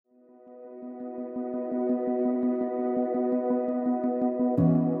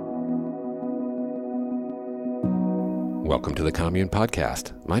Welcome to the Commune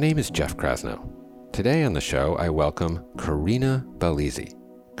podcast. My name is Jeff Krasno. Today on the show, I welcome Corinna Bellizzi.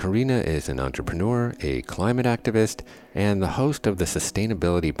 Corinna is an entrepreneur, a climate activist, and the host of the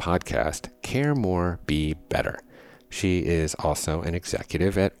sustainability podcast, Care More, Be Better. She is also an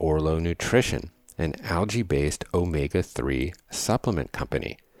executive at Orlo Nutrition, an algae-based omega-3 supplement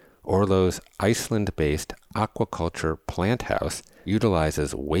company. Orlo's Iceland-based aquaculture plant house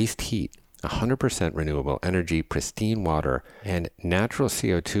utilizes waste heat, 100% renewable energy, pristine water, and natural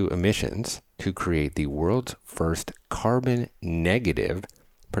CO2 emissions to create the world's first carbon-negative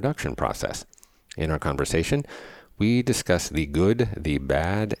production process. In our conversation, we discuss the good, the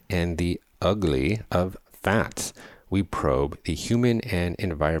bad, and the ugly of fats. We probe the human and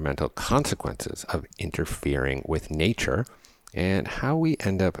environmental consequences of interfering with nature and how we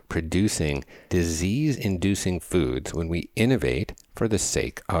end up producing disease-inducing foods when we innovate for the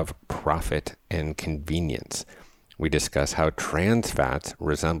sake of profit and convenience. We discuss how trans fats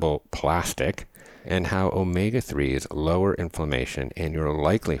resemble plastic and how omega-3s lower inflammation and your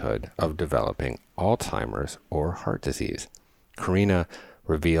likelihood of developing Alzheimer's or heart disease. Corinna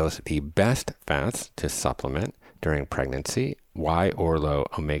reveals the best fats to supplement during pregnancy, why Orlo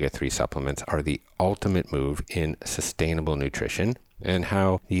omega-3 supplements are the ultimate move in sustainable nutrition, and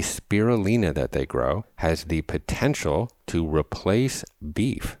how the spirulina that they grow has the potential to replace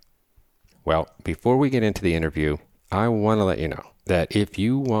beef. Well, before we get into the interview, I want to let you know that if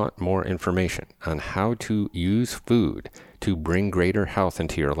you want more information on how to use food to bring greater health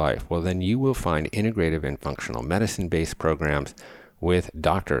into your life, well, then you will find integrative and functional medicine-based programs with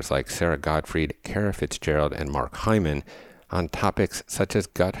doctors like Sarah Gottfried, Kara Fitzgerald, and Mark Hyman on topics such as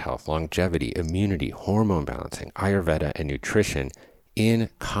gut health, longevity, immunity, hormone balancing, Ayurveda, and nutrition in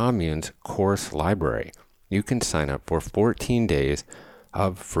Commune's course library. You can sign up for 14 days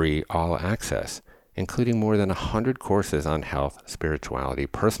of free all access, including more than 100 courses on health, spirituality,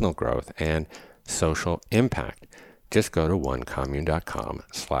 personal growth, and social impact. Just go to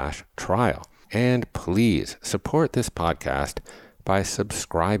onecommune.com/trial. And please support this podcast by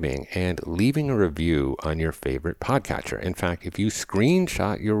subscribing and leaving a review on your favorite podcatcher. In fact, if you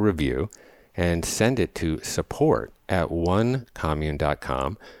screenshot your review and send it to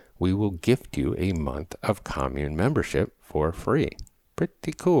support@onecommune.com, we will gift you a month of Commune membership for free.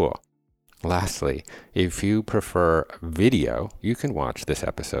 Pretty cool. Lastly, if you prefer video, you can watch this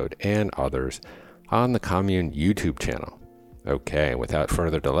episode and others on the Commune YouTube channel. Okay, without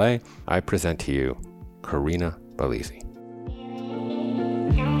further delay, I present to you Corinna Bellizzi.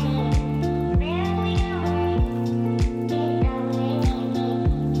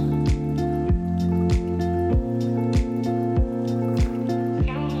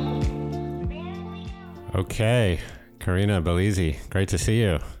 Okay, Corinna Bellizzi, great to see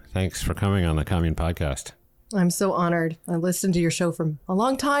you. Thanks for coming on the Commune podcast. I'm so honored. I listened to your show for a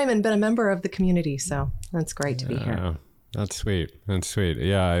long time and been a member of the community, so that's great to be here. That's sweet. That's sweet.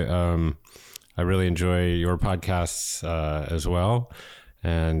 Yeah, I really enjoy your podcasts as well,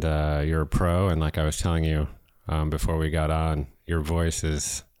 and you're a pro. And like I was telling you before we got on, your voice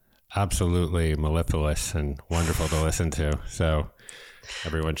is absolutely mellifluous and wonderful to listen to. So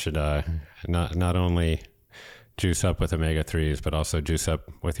everyone should not only juice up with omega-3s, but also juice up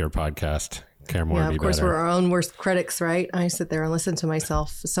with your podcast, Care More, Be Better. Yeah, of course, we're our own worst critics, right? I sit there and listen to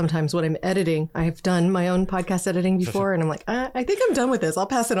myself sometimes when I'm editing. I've done my own podcast editing before, and I'm like, I think I'm done with this. I'll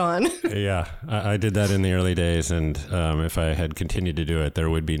pass it on. Yeah, I did that in the early days, and if I had continued to do it,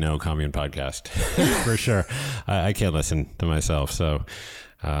 there would be no Commune podcast, for sure. I can't listen to myself. So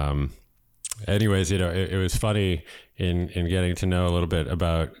anyways, it was funny in getting to know a little bit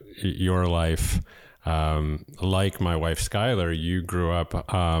about your life. Like my wife, Skylar, you grew up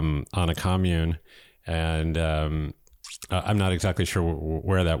on a commune, and I'm not exactly sure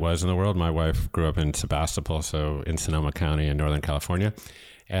where that was in the world. My wife grew up in Sebastopol, so in Sonoma County in Northern California.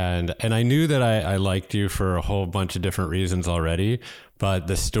 And I knew that I liked you for a whole bunch of different reasons already, but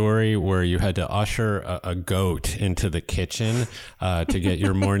the story where you had to usher a goat into the kitchen to get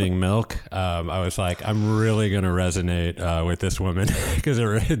your morning milk, I was like, I'm really going to resonate with this woman because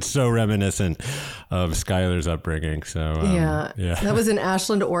it's so reminiscent of Skylar's upbringing. So yeah, that was in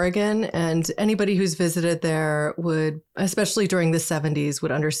Ashland, Oregon, and anybody who's visited there would, especially during the 70s,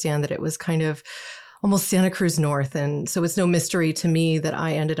 would understand that it was kind of almost Santa Cruz North. And so it's no mystery to me that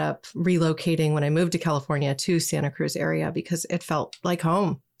I ended up relocating when I moved to California to Santa Cruz area because it felt like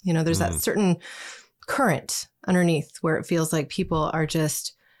home. There's that certain current underneath where it feels like people are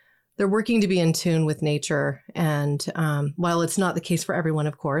they're working to be in tune with nature. And while it's not the case for everyone,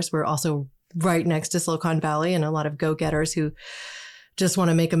 of course, we're also right next to Silicon Valley and a lot of go-getters who just want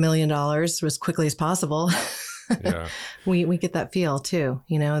to make $1 million as quickly as possible. Yeah. we get that feel too,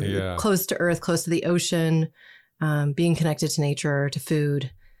 close to earth, close to the ocean, being connected to nature, to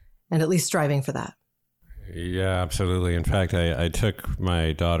food, and at least striving for that. Yeah, absolutely. In fact, I took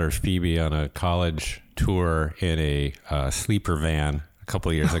my daughter Phoebe on a college tour in a sleeper van a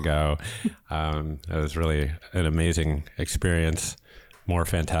couple of years ago. It was really an amazing experience. More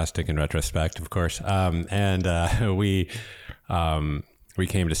fantastic in retrospect, of course. We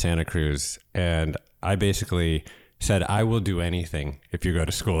came to Santa Cruz, and I basically said, I will do anything if you go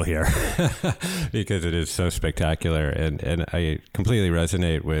to school here because it is so spectacular. And I completely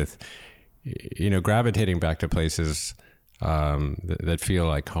resonate with, gravitating back to places that feel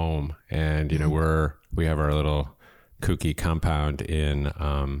like home. And, we have our little kooky compound in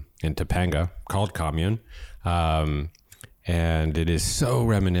Topanga called Commune. And it is so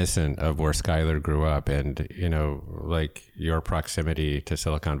reminiscent of where Skylar grew up. And, like your proximity to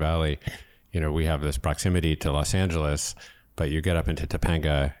Silicon Valley, we have this proximity to Los Angeles, but you get up into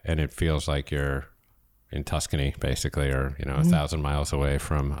Topanga and it feels like you're in Tuscany, basically, or, 1,000 miles away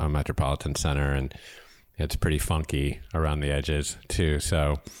from a metropolitan center. And it's pretty funky around the edges, too.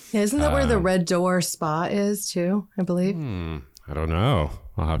 So, yeah, isn't that where the Red Door Spa is, too, I believe? I don't know.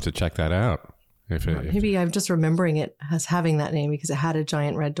 I'll have to check that out. Maybe I'm just remembering it as having that name because it had a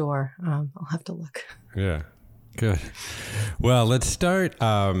giant red door. I'll have to look. Yeah, good. Well, let's start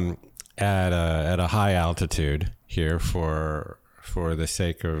at a high altitude here for the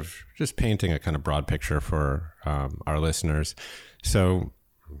sake of just painting a kind of broad picture for our listeners. So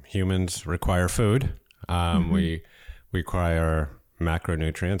humans require food. We require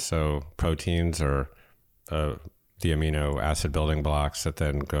macronutrients, so proteins or the amino acid building blocks that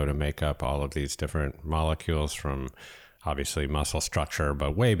then go to make up all of these different molecules, from obviously muscle structure,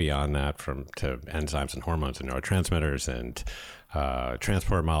 but way beyond that, to enzymes and hormones and neurotransmitters and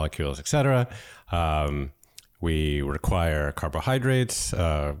transport molecules, etc. We require carbohydrates,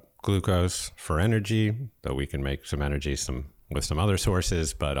 glucose for energy, though we can make some energy with some other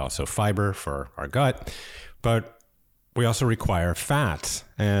sources, but also fiber for our gut. But we also require fats,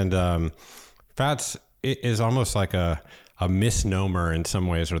 and fats is almost like a misnomer in some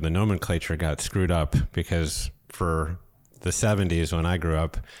ways, where the nomenclature got screwed up, because for the 70s when I grew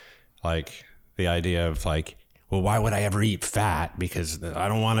up, like the idea of like, well, why would I ever eat fat? Because I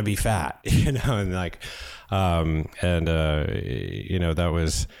don't want to be fat, and like, that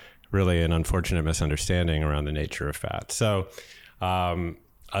was really an unfortunate misunderstanding around the nature of fat. So,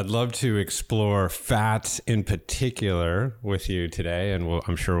 I'd love to explore fats in particular with you today, and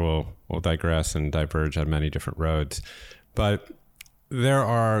I'm sure we'll digress and diverge on many different roads. But there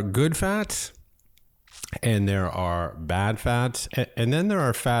are good fats, and there are bad fats, and then there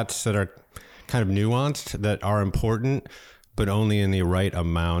are fats that are kind of nuanced, that are important, but only in the right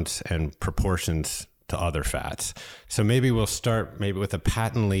amounts and proportions to other fats. So maybe we'll start with a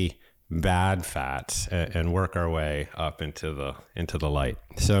patently bad fats and work our way up into the light.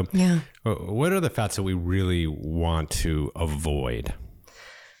 So what are the fats that we really want to avoid?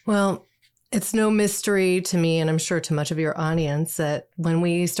 Well, it's no mystery to me, and I'm sure to much of your audience, that when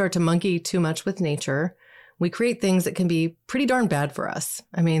we start to monkey too much with nature, we create things that can be pretty darn bad for us.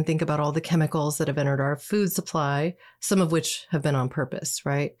 I mean, think about all the chemicals that have entered our food supply, some of which have been on purpose,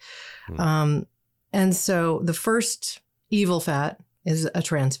 right? And so the first evil fat is a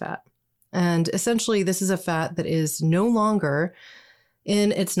trans fat. And essentially, this is a fat that is no longer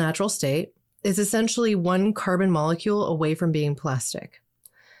in its natural state. It's essentially one carbon molecule away from being plastic.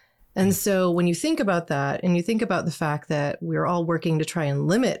 And so when you think about that, and you think about the fact that we're all working to try and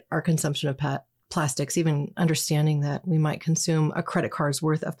limit our consumption of plastics, even understanding that we might consume a credit card's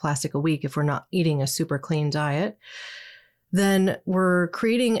worth of plastic a week if we're not eating a super clean diet, then we're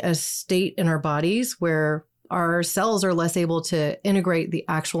creating a state in our bodies where our cells are less able to integrate the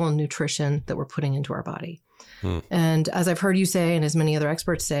actual nutrition that we're putting into our body. And as I've heard you say, and as many other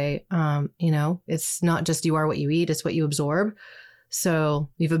experts say, it's not just you are what you eat, it's what you absorb. So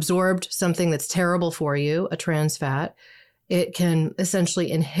you've absorbed something that's terrible for you, a trans fat. It can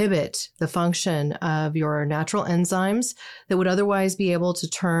essentially inhibit the function of your natural enzymes that would otherwise be able to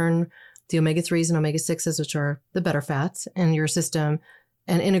turn the omega-3s and omega-6s, which are the better fats in your system,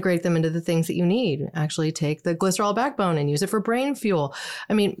 and integrate them into the things that you need. Actually take the glycerol backbone and use it for brain fuel.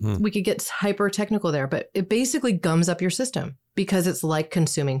 I mean, we could get hyper technical there, but it basically gums up your system because it's like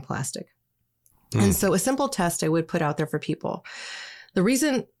consuming plastic. And so a simple test I would put out there for people. The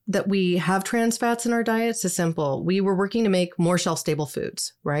reason that we have trans fats in our diets is simple. We were working to make more shelf-stable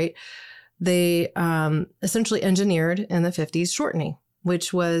foods, right? They essentially engineered in the 50s shortening,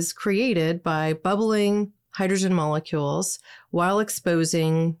 which was created by bubbling hydrogen molecules while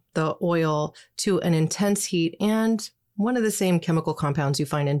exposing the oil to an intense heat and one of the same chemical compounds you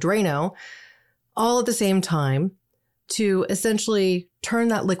find in Drano, all at the same time, to essentially turn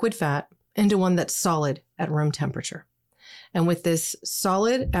that liquid fat into one that's solid at room temperature. And with this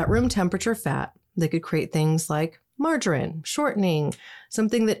solid at room temperature fat, they could create things like margarine, shortening,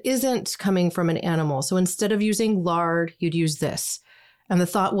 something that isn't coming from an animal. So instead of using lard, you'd use this. And the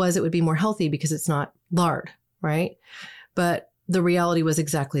thought was it would be more healthy because it's not lard, right? But the reality was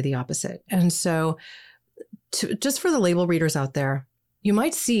exactly the opposite. And so just for the label readers out there, you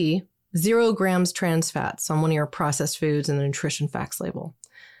might see 0 grams trans fats on one of your processed foods in the nutrition facts label.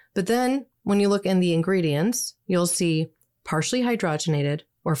 But then when you look in the ingredients, you'll see partially hydrogenated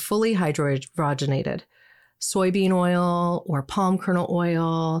or fully hydrogenated soybean oil or palm kernel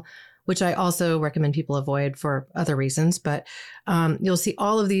oil, which I also recommend people avoid for other reasons. But you'll see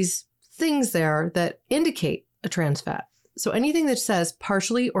all of these things there that indicate a trans fat. So anything that says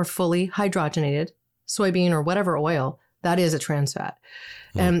partially or fully hydrogenated soybean or whatever oil, that is a trans fat.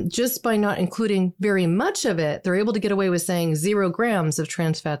 And just by not including very much of it, they're able to get away with saying 0 grams of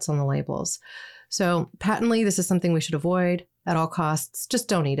trans fats on the labels. So patently, this is something we should avoid at all costs. Just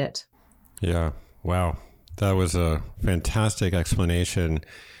don't eat it. Yeah. Wow. That was a fantastic explanation.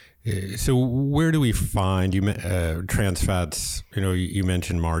 So where do we find trans fats? You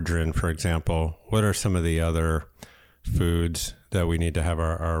mentioned margarine, for example. What are some of the other foods that we need to have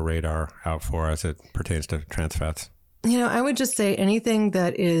our radar out for as it pertains to trans fats? I would just say anything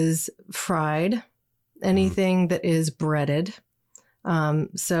that is fried, anything that is breaded.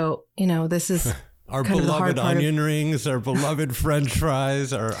 This is our beloved onion rings, our beloved French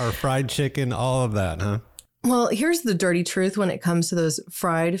fries, our fried chicken, all of that, huh? Well, here's the dirty truth when it comes to those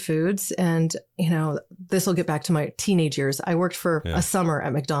fried foods. And, this will get back to my teenage years. I worked for a summer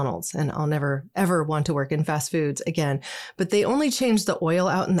at McDonald's, and I'll never, ever want to work in fast foods again. But they only change the oil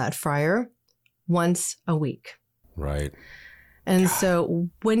out in that fryer once a week. Right. And so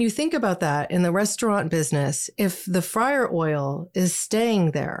when you think about that in the restaurant business, if the fryer oil is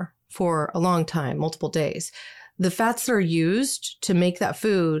staying there for a long time, multiple days, the fats that are used to make that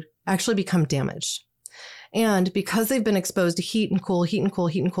food actually become damaged. And because they've been exposed to heat and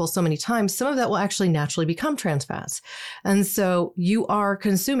cool so many times, some of that will actually naturally become trans fats. And so you are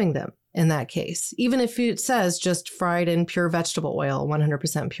consuming them in that case, even if it says just fried in pure vegetable oil,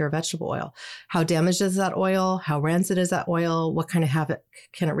 100% pure vegetable oil. How damaged is that oil? How rancid is that oil? What kind of havoc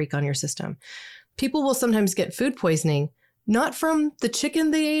can it wreak on your system? People will sometimes get food poisoning, not from the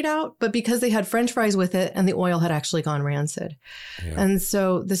chicken they ate out, but because they had French fries with it and the oil had actually gone rancid. Yeah. And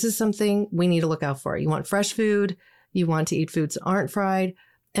so this is something we need to look out for. You want fresh food. You want to eat foods that aren't fried.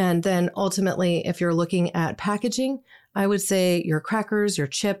 And then ultimately, if you're looking at packaging, I would say your crackers, your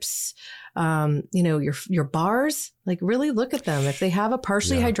chips, your bars, like really look at them. If they have a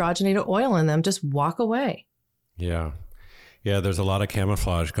partially hydrogenated oil in them, just walk away. Yeah. Yeah, there's a lot of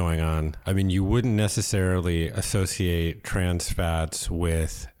camouflage going on. I mean, you wouldn't necessarily associate trans fats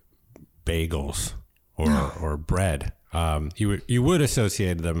with bagels or bread. You would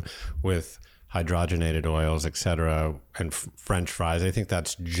associate them with hydrogenated oils, et cetera, and French fries. I think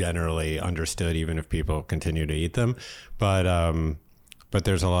that's generally understood, even if people continue to eat them. But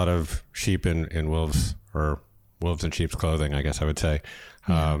there's a lot of sheep in wolves, or wolves in sheep's clothing, I guess I would say.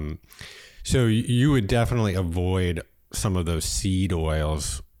 Yeah. So you would definitely avoid some of those seed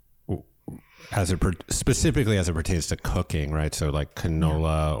oils specifically as it pertains to cooking, right? So like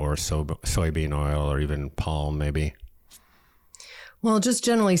canola or soybean oil or even palm, maybe. Well, just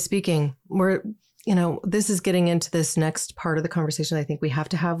generally speaking, this is getting into this next part of the conversation I think we have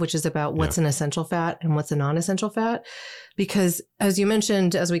to have, which is about what's an essential fat and what's a non-essential fat. Because as you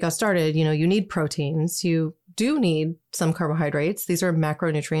mentioned, as we got started, you need proteins. You do need some carbohydrates. These are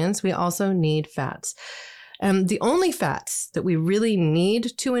macronutrients. We also need fats. And the only fats that we really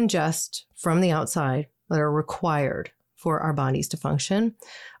need to ingest from the outside that are required for our bodies to function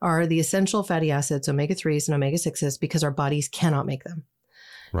are the essential fatty acids, omega-3s and omega-6s, because our bodies cannot make them.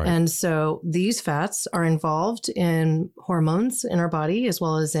 Right. And so these fats are involved in hormones in our body, as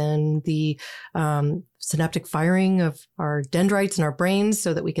well as in the synaptic firing of our dendrites in our brains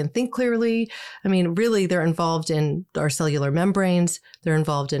so that we can think clearly. I mean, really, they're involved in our cellular membranes. They're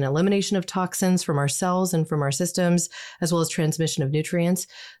involved in elimination of toxins from our cells and from our systems, as well as transmission of nutrients.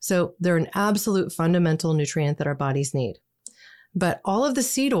 So they're an absolute fundamental nutrient that our bodies need. But all of the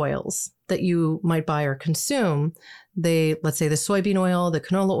seed oils that you might buy or consume, let's say the soybean oil, the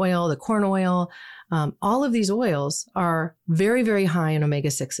canola oil, the corn oil, all of these oils are very, very high in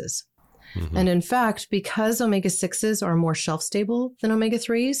omega-6s. Mm-hmm. And in fact, because omega-6s are more shelf-stable than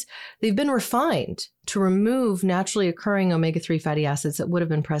omega-3s, they've been refined to remove naturally occurring omega-3 fatty acids that would have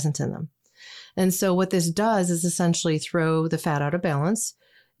been present in them. And so what this does is essentially throw the fat out of balance.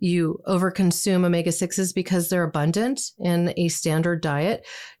 You overconsume omega-6s because they're abundant in a standard diet.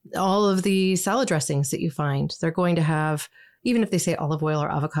 All of the salad dressings that you find, they're going to have, even if they say olive oil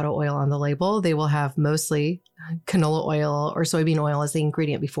or avocado oil on the label, they will have mostly canola oil or soybean oil as the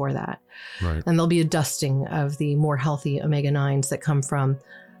ingredient before that. Right. And there'll be a dusting of the more healthy omega-9s that come from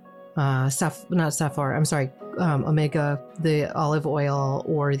omega, the olive oil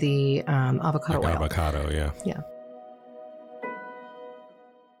or the avocado oil. Avocado, yeah. Yeah.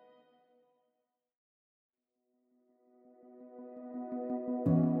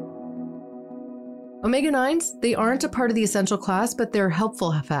 Omega-9s, they aren't a part of the essential class, but they're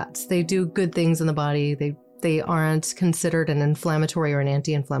helpful fats. They do good things in the body. They aren't considered an inflammatory or an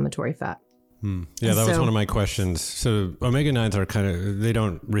anti-inflammatory fat. Yeah, that was one of my questions. So omega-9s are they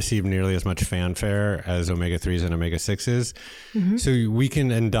don't receive nearly as much fanfare as omega-3s and omega-6s. Mm-hmm. So we can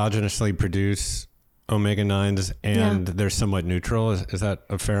endogenously produce omega-9s and they're somewhat neutral. Is that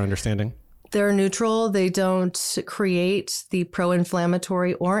a fair understanding? They're neutral. They don't create the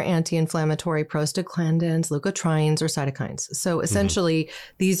pro-inflammatory or anti-inflammatory prostaglandins, leukotrienes, or cytokines. So essentially,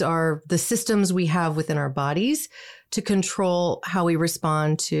 these are the systems we have within our bodies to control how we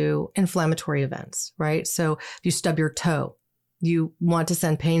respond to inflammatory events, right? So if you stub your toe, you want to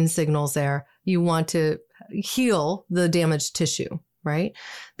send pain signals there. You want to heal the damaged tissue, right?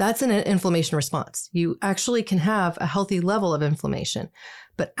 That's an inflammation response. You actually can have a healthy level of inflammation.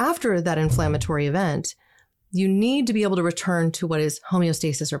 But after that inflammatory event, you need to be able to return to what is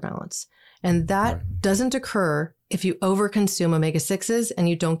homeostasis or balance. And that doesn't occur if you overconsume omega-6s and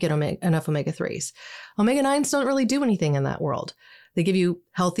you don't get enough omega-3s. Omega-9s don't really do anything in that world. They give you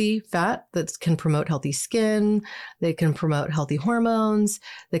healthy fat that can promote healthy skin. They can promote healthy hormones.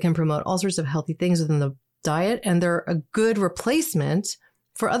 They can promote all sorts of healthy things within the diet. And they're a good replacement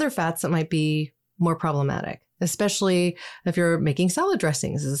for other fats that might be more problematic, especially if you're making salad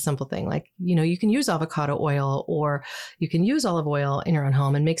dressings is a simple thing. Like, you can use avocado oil or you can use olive oil in your own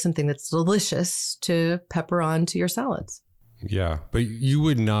home and make something that's delicious to pepper onto your salads. Yeah, but you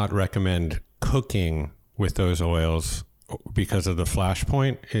would not recommend cooking with those oils because of the flash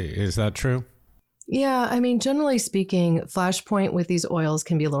point. Is that true? Yeah, I mean, generally speaking, flash point with these oils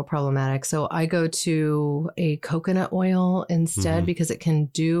can be a little problematic. So I go to a coconut oil instead because it can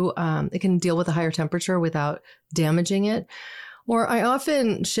deal with a higher temperature without damaging it. Or I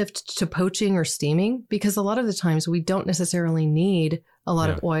often shift to poaching or steaming because a lot of the times we don't necessarily need a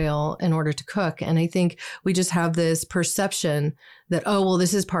lot of oil in order to cook. And I think we just have this perception that, oh, well,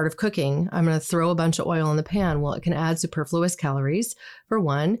 this is part of cooking. I'm going to throw a bunch of oil in the pan. Well, it can add superfluous calories, for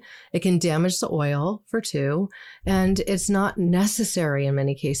one. It can damage the oil, for two. And it's not necessary in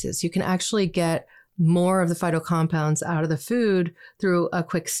many cases. You can actually get more of the phytocompounds out of the food through a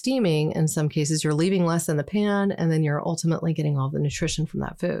quick steaming. In some cases, you're leaving less in the pan, and then you're ultimately getting all the nutrition from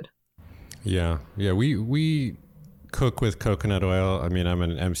that food. Yeah. We cook with coconut oil. I mean, I'm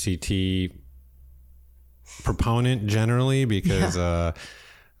an MCT proponent generally because I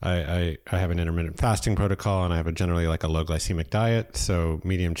have an intermittent fasting protocol and I have a generally like a low glycemic diet. So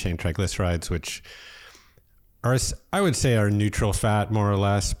medium chain triglycerides, which are, I would say, are neutral fat more or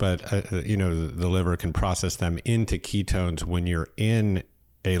less, but the liver can process them into ketones when you're in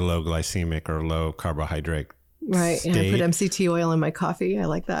a low glycemic or low carbohydrate right. state. And I put MCT oil in my coffee. I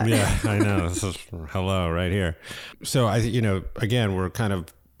like that. Yeah, I know. This is hello right here. So again, we're kind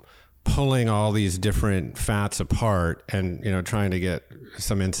of pulling all these different fats apart and, trying to get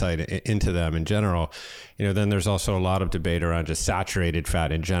some insight into them in general. Then there's also a lot of debate around just saturated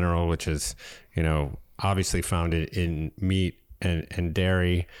fat in general, which is, obviously found in meat and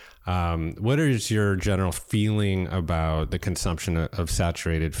dairy. What is your general feeling about the consumption of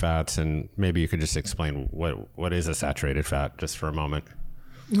saturated fats? And maybe you could just explain what is a saturated fat just for a moment.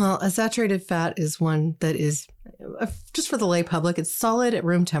 Well, a saturated fat is one that is, just for the lay public, it's solid at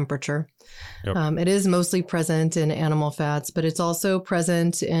room temperature. Yep. It is mostly present in animal fats, but it's also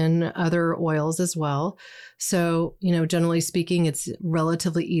present in other oils as well. So, generally speaking, it's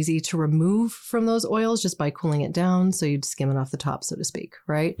relatively easy to remove from those oils just by cooling it down. So you'd skim it off the top, so to speak,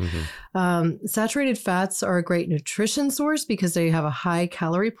 right? Mm-hmm. Saturated fats are a great nutrition source because they have a high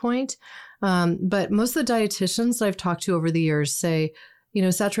calorie point. But most of the dietitians that I've talked to over the years say,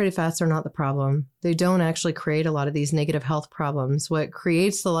 Saturated fats are not the problem. They don't actually create a lot of these negative health problems. What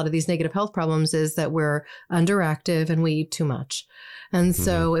creates a lot of these negative health problems is that we're underactive and we eat too much. And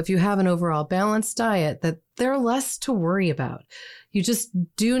so if you have an overall balanced diet, that they're less to worry about. You just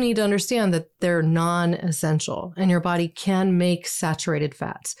do need to understand that they're non-essential and your body can make saturated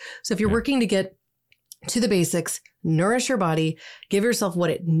fats. So if you're working to get to the basics, nourish your body, give yourself what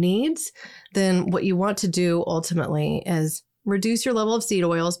it needs, then what you want to do ultimately is reduce your level of seed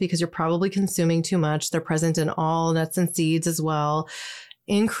oils because you're probably consuming too much. They're present in all nuts and seeds as well.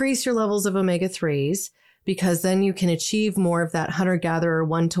 Increase your levels of omega-3s because then you can achieve more of that hunter-gatherer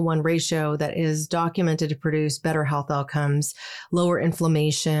 1-to-1 ratio that is documented to produce better health outcomes, lower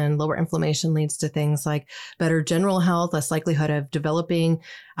inflammation. Lower inflammation leads to things like better general health, less likelihood of developing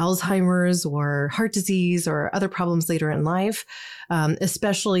Alzheimer's or heart disease or other problems later in life,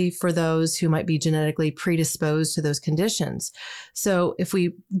 especially for those who might be genetically predisposed to those conditions. So if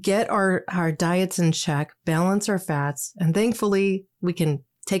we get our diets in check, balance our fats, and thankfully we can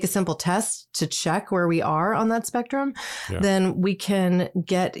take a simple test to check where we are on that spectrum, then we can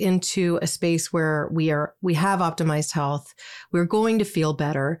get into a space where we have optimized health. We're going to feel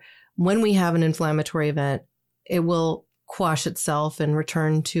better. When we have an inflammatory event, it will quash itself and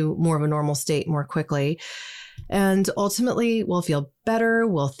return to more of a normal state more quickly. And ultimately, we'll feel better,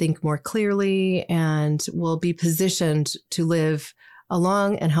 we'll think more clearly, and we'll be positioned to live a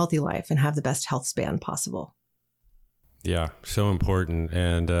long and healthy life and have the best health span possible. Yeah, so important.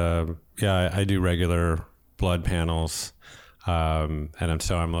 And I do regular blood panels. And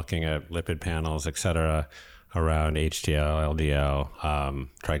I'm looking at lipid panels, et cetera, around HDL, LDL,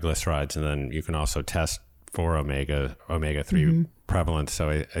 triglycerides. And then you can also test for omega-3 prevalence. So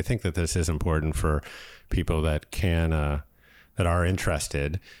I think that this is important for people that that are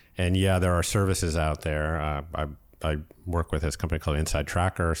interested. And there are services out there. I work with this company called Inside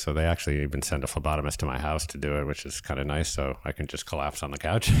Tracker. So they actually even send a phlebotomist to my house to do it, which is kind of nice. So I can just collapse on the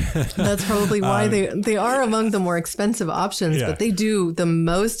couch. That's probably why they are among the more expensive options, but they do the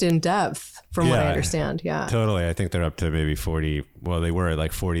most in depth from what I understand. Yeah, totally. I think they're up to maybe 40. Well, they were at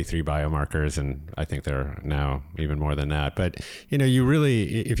like 43 biomarkers, and I think they're now even more than that. But, you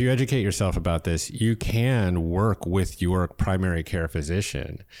really, if you educate yourself about this, you can work with your primary care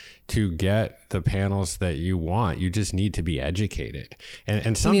physician to get the panels that you want. You just need to be educated.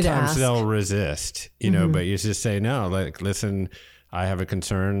 And sometimes they'll resist, but you just say, no, like, listen, I have a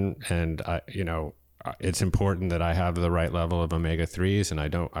concern and it's important that I have the right level of omega-3s,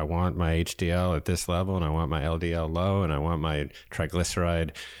 and I want my HDL at this level, and I want my LDL low, and I want my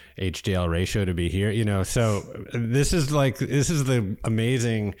triglyceride HDL ratio to be here, so this is the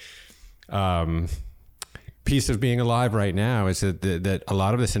amazing, piece of being alive right now is that a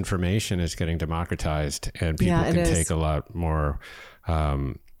lot of this information is getting democratized, and people can take a lot more,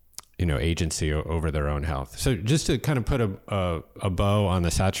 agency over their own health. So just to kind of put a bow on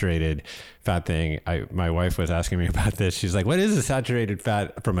the saturated fat thing, my wife was asking me about this. She's like, what is a saturated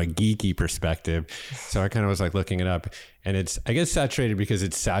fat from a geeky perspective? So I kind of was like looking it up, and it's, I guess, saturated because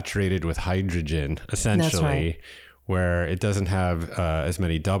it's saturated with hydrogen, essentially. That's right. Where it doesn't have as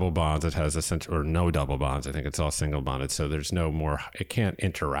many double bonds. It has or no double bonds. I think it's all single bonded. So there's no more, it can't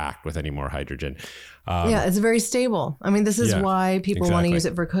interact with any more hydrogen. It's very stable. I mean, this is why people want to use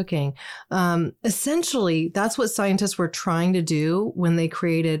it for cooking. Essentially, that's what scientists were trying to do when they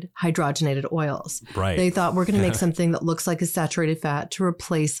created hydrogenated oils. Right. They thought we're going to make something that looks like a saturated fat to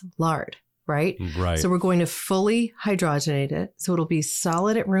replace lard. Right? So we're going to fully hydrogenate it. So it'll be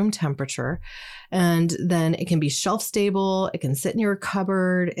solid at room temperature. And then it can be shelf stable. It can sit in your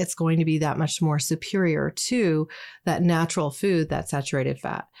cupboard. It's going to be that much more superior to that natural food, that saturated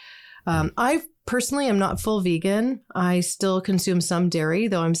fat. I personally am not full vegan. I still consume some dairy,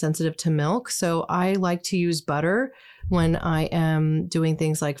 though I'm sensitive to milk. So I like to use butter when I am doing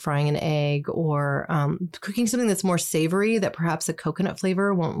things like frying an egg or cooking something that's more savory that perhaps a coconut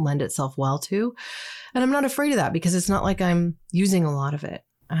flavor won't lend itself well to. And I'm not afraid of that because it's not like I'm using a lot of it.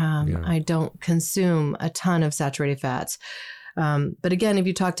 I don't consume a ton of saturated fats. But again, if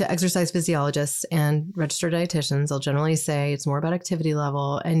you talk to exercise physiologists and registered dietitians, they'll generally say it's more about activity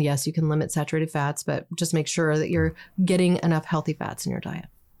level. And yes, you can limit saturated fats, but just make sure that you're getting enough healthy fats in your diet.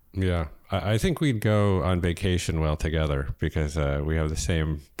 Yeah. I think we'd go on vacation well together because we have the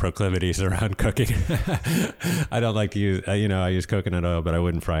same proclivities around cooking. I don't like to use, I use coconut oil, but I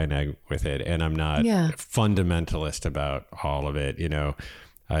wouldn't fry an egg with it. And I'm not fundamentalist about all of it.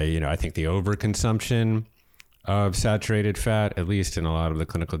 I think the overconsumption of saturated fat, at least in a lot of the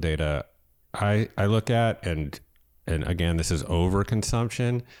clinical data I look at, and again, this is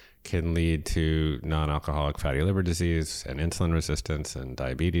overconsumption, can lead to non-alcoholic fatty liver disease and insulin resistance and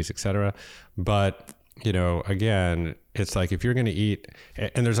diabetes, et cetera. But, again, it's like if you're going to eat,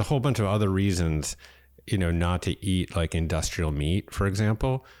 and there's a whole bunch of other reasons, not to eat like industrial meat, for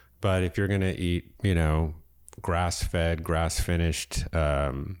example. But if you're going to eat, grass-fed, grass-finished,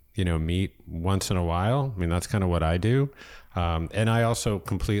 meat once in a while, I mean, that's kind of what I do. And I also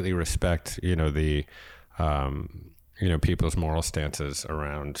completely respect, the people's moral stances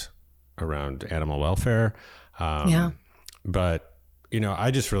around animal welfare. But,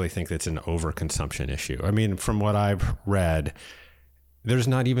 I just really think that's an overconsumption issue. I mean, from what I've read, there's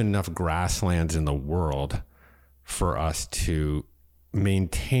not even enough grasslands in the world for us to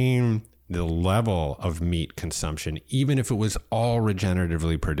maintain the level of meat consumption, even if it was all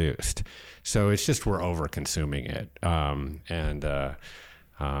regeneratively produced. So it's just, we're over consuming it. And I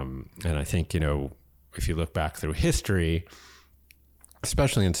think, if you look back through history,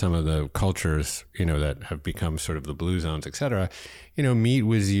 especially in some of the cultures, that have become sort of the blue zones, et cetera, meat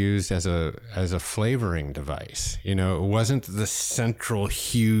was used as a flavoring device. It wasn't the central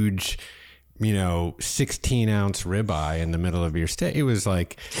huge, 16-ounce ribeye in the middle of your steak. It was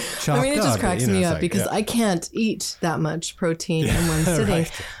like chopped up. It just cracks me up because I can't eat that much protein in one sitting.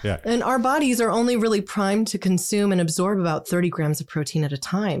 Right. Yeah. And our bodies are only really primed to consume and absorb about 30 grams of protein at a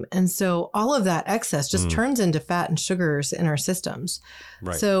time. And so all of that excess just turns into fat and sugars in our systems.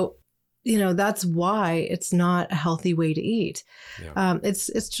 Right. So, that's why it's not a healthy way to eat. Yeah. It's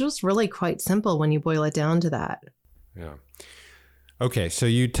just really quite simple when you boil it down to that. Yeah. Okay, so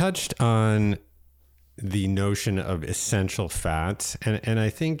you touched on the notion of essential fats, and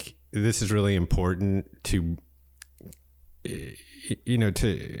I think this is really important to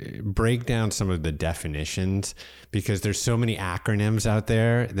to break down some of the definitions, because there's so many acronyms out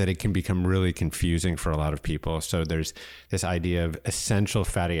there that it can become really confusing for a lot of people. So there's this idea of essential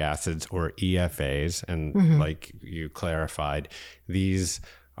fatty acids, or EFAs, and like you clarified, these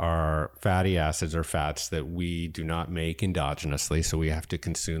are fatty acids or fats that we do not make endogenously, so we have to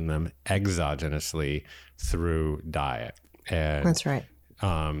consume them exogenously through diet. And that's right.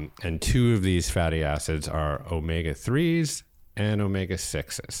 And two of these fatty acids are omega-3s and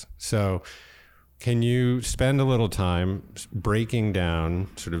omega-6s. So can you spend a little time breaking down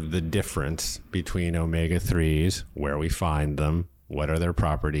sort of the difference between omega-3s, where we find them, what are their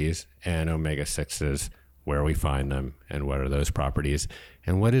properties, and omega-6s, where we find them and what are those properties,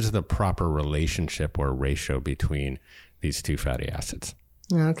 and what is the proper relationship or ratio between these two fatty acids?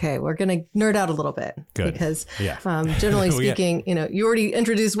 Okay, we're going to nerd out a little bit. Good. Because generally speaking, you already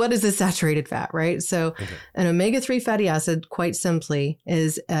introduced what is a saturated fat, right? So an omega-3 fatty acid, quite simply,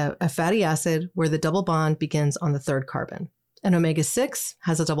 is a fatty acid where the double bond begins on the third carbon. An omega-6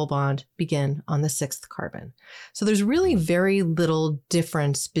 has a double bond begin on the sixth carbon. So there's really very little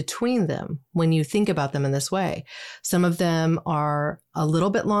difference between them when you think about them in this way. Some of them are a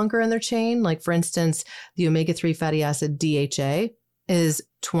little bit longer in their chain. Like, for instance, the omega-3 fatty acid DHA is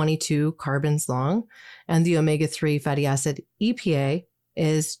 22 carbons long, and the omega-3 fatty acid EPA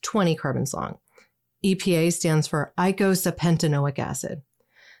is 20 carbons long. EPA stands for eicosapentaenoic acid.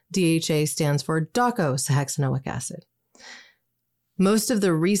 DHA stands for docosahexaenoic acid. Most of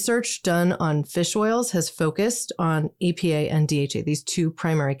the research done on fish oils has focused on EPA and DHA, these two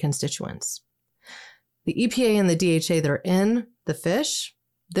primary constituents. The EPA and the DHA that are in the fish,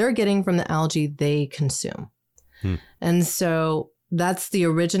 they're getting from the algae they consume. And so that's the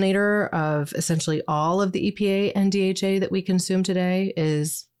originator of essentially all of the EPA and DHA that we consume today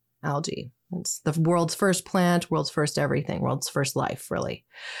is algae. It's the world's first plant, world's first everything, world's first life, really.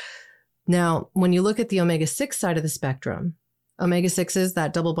 Now, when you look at the omega-6 side of the spectrum, omega-6s,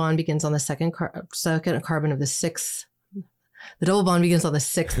 that double bond begins on the second carbon of the sixth. The double bond begins on the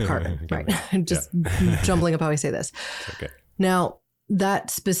sixth carbon, right? I'm just jumbling up how I say this. Okay. Now, that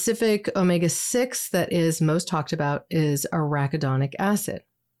specific omega-6 that is most talked about is arachidonic acid.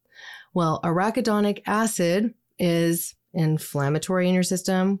 Well, arachidonic acid is inflammatory in your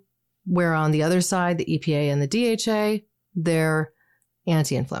system, where on the other side, the EPA and the DHA, they're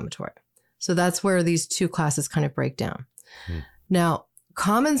anti-inflammatory. So that's where these two classes kind of break down. Now,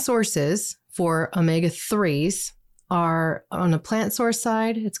 common sources for omega-3s are on a plant source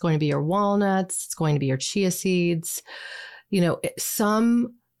side. It's going to be your walnuts. It's going to be your chia seeds.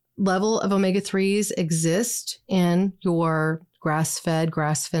 Some level of omega-3s exist in your grass-fed,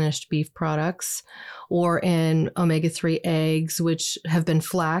 grass-finished beef products, or in omega-3 eggs, which have been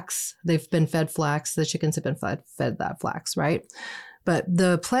flax. They've been fed flax. The chickens have been fed that flax, right? But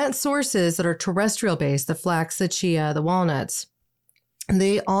the plant sources that are terrestrial based, the flax, the chia, the walnuts,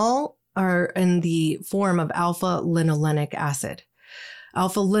 they all are in the form of alpha linolenic acid.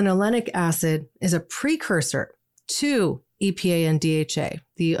 Alpha-linolenic acid is a precursor to EPA and DHA,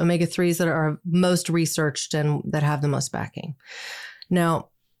 the omega-3s that are most researched and that have the most backing. Now,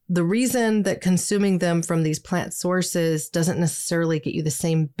 the reason that consuming them from these plant sources doesn't necessarily get you the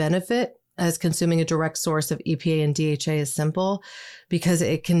same benefit as consuming a direct source of EPA and DHA is simple, because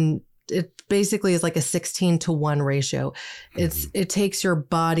it basically is like a 16-to-1 ratio. It takes your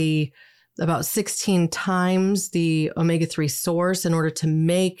body about 16 times the omega-3 source in order to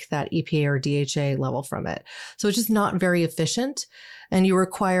make that EPA or DHA level from it. So it's just not very efficient. And you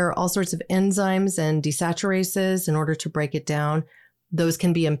require all sorts of enzymes and desaturases in order to break it down. Those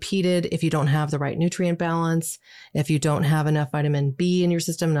can be impeded if you don't have the right nutrient balance, if you don't have enough vitamin B in your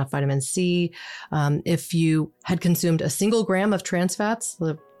system, enough vitamin C, if you had consumed a single gram of trans fats,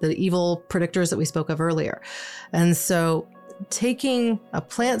 the evil predictors that we spoke of earlier. And so taking a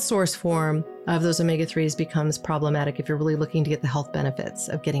plant source form of those omega-3s becomes problematic if you're really looking to get the health benefits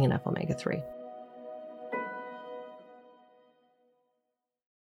of getting enough omega-3.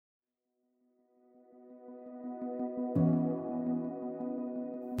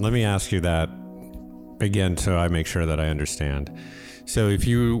 Let me ask you that again so I make sure that I understand. So if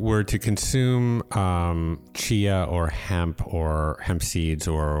you were to consume chia or hemp seeds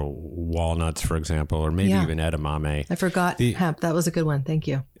or walnuts, for example, or maybe even edamame. I forgot hemp. That was a good one. Thank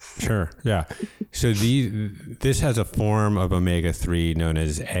you. Sure. Yeah. So this has a form of omega-3 known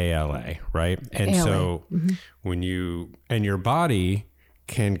as ALA, right? And ALA. So when your body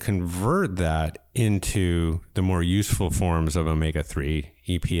can convert that into the more useful forms of omega-3,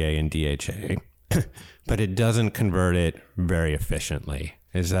 EPA and DHA, but it doesn't convert it very efficiently.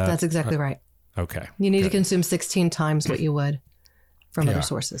 That's exactly right. Okay. You need to consume 16 times what you would from other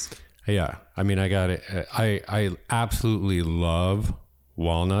sources. Yeah. I mean, I got it. I absolutely love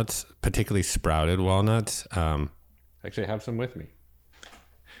walnuts, particularly sprouted walnuts. Actually, I have some with me.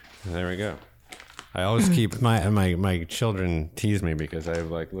 There we go. I always keep my children tease me because I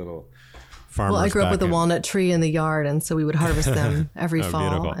have like little farmers. Well, I grew up with a walnut tree in the yard, and so we would harvest them every fall.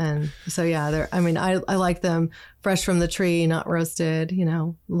 Beautiful. And so I like them fresh from the tree, not roasted,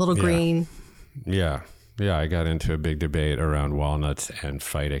 a little green. Yeah. Yeah, I got into a big debate around walnuts and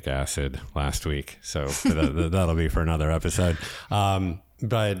phytic acid last week. So that'll be for another episode.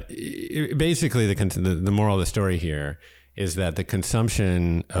 But basically the moral of the story here is that the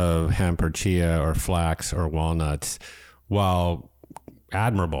consumption of hemp or chia or flax or walnuts, while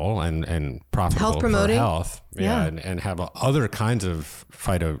admirable and profitable for health, and have other kinds of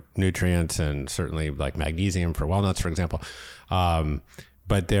phytonutrients and certainly like magnesium for walnuts, for example,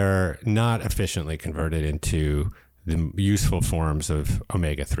 but they're not efficiently converted into the useful forms of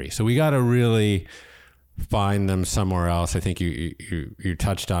omega-3. So we got to really find them somewhere else. I think you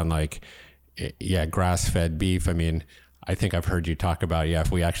touched on grass-fed beef. I mean, I think I've heard you talk about,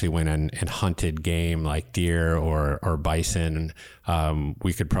 if we actually went and hunted game like deer or bison,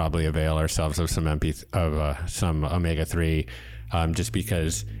 we could probably avail ourselves of some omega-3, just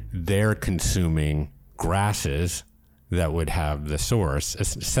because they're consuming grasses that would have the source,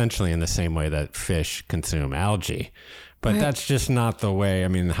 essentially in the same way that fish consume algae. But that's just not the way. I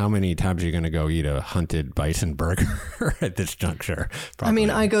mean, how many times are you going to go eat a hunted bison burger at this juncture? Probably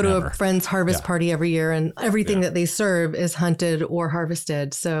I go to a friend's harvest party every year, and everything that they serve is hunted or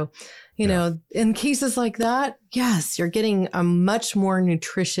harvested. So, in cases like that, yes, you're getting a much more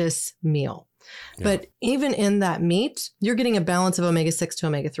nutritious meal. Yeah. But even in that meat, you're getting a balance of omega-6 to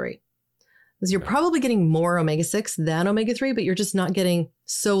omega-3. Because you're probably getting more omega-6 than omega-3, but you're just not getting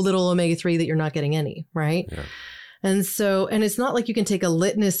so little omega-3 that you're not getting any, right? Yeah. And it's not like you can take a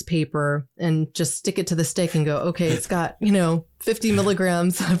litmus paper and just stick it to the steak and go, okay, it's got, 50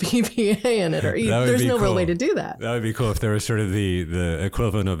 milligrams of EPA in it, or there's no real way to do that. That would be cool if there was sort of the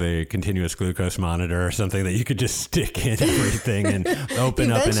equivalent of a continuous glucose monitor or something that you could just stick in everything and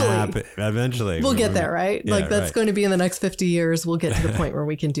open up an app. Eventually. We'll get there, right? That's going to be in the next 50 years. We'll get to the point where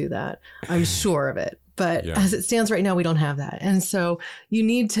we can do that. I'm sure of it. But as it stands right now, we don't have that. And so you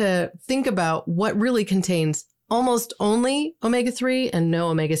need to think about what really contains almost only omega-3 and no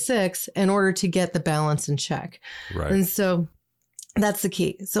omega-6 in order to get the balance in check. Right. And so that's the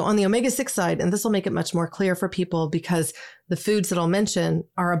key. So on the omega-6 side, and this will make it much more clear for people because the foods that I'll mention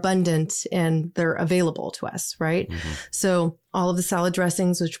are abundant and they're available to us, right? Mm-hmm. So all of the salad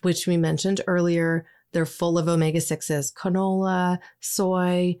dressings, which we mentioned earlier, they're full of omega-6s, canola,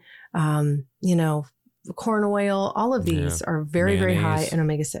 soy, corn oil, all of these are very, very high in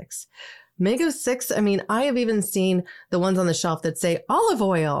omega-6. Omega-6, I mean, I have even seen the ones on the shelf that say olive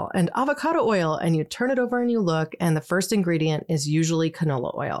oil and avocado oil, and you turn it over and you look, and the first ingredient is usually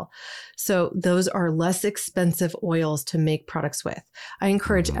canola oil. So those are less expensive oils to make products with. I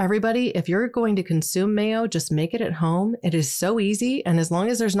encourage everybody, if you're going to consume mayo, just make it at home. It is so easy. And as long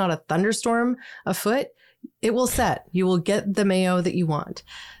as there's not a thunderstorm afoot, it will set. You will get the mayo that you want.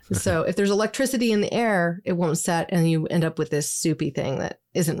 So if there's electricity in the air, it won't set, and you end up with this soupy thing that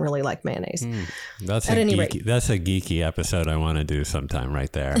isn't really like mayonnaise. That's a geeky episode I want to do sometime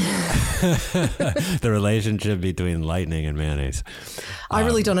right there. The relationship between lightning and mayonnaise. I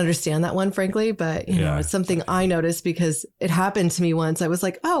really don't understand that one, frankly, but you know, it's something I noticed because it happened to me once. I was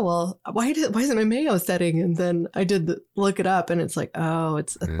like, oh, well, why isn't my mayo setting? And then I did look it up, and it's like, oh,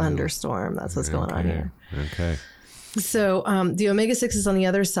 it's a thunderstorm. That's what's going on here. Okay. So the omega-6s on the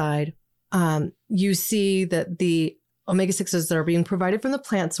other side, you see that the omega-6s that are being provided from the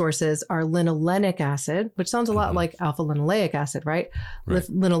plant sources are linolenic acid, which sounds a lot like alpha-linoleic acid, right?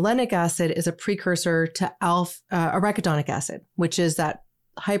 Linolenic acid is a precursor to arachidonic acid, which is that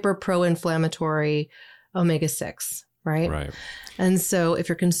hyper pro-inflammatory omega-6, right? And so if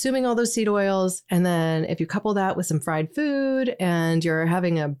you're consuming all those seed oils, and then if you couple that with some fried food and you're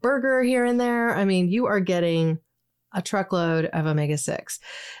having a burger here and there, I mean, you are getting a truckload of omega-6.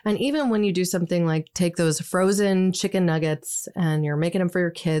 And even when you do something like take those frozen chicken nuggets and you're making them for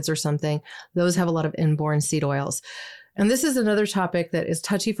your kids or something, those have a lot of inborn seed oils. And this is another topic that is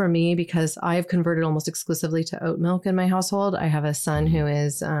touchy for me because I've converted almost exclusively to oat milk in my household. I have a son who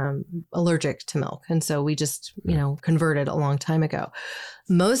is allergic to milk. And so we just, converted a long time ago.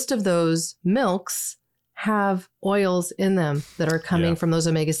 Most of those milks have oils in them that are coming from those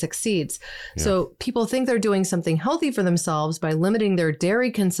omega-6 seeds. So people think they're doing something healthy for themselves by limiting their dairy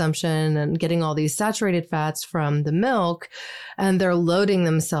consumption and getting all these saturated fats from the milk, and they're loading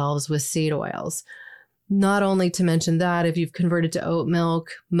themselves with seed oils. Not only to mention that if you've converted to oat milk,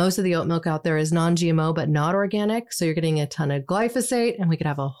 most of the oat milk out there is non-GMO, but not organic. So you're getting a ton of glyphosate, and we could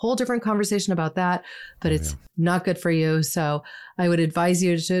have a whole different conversation about that, but it's not good for you. So I would advise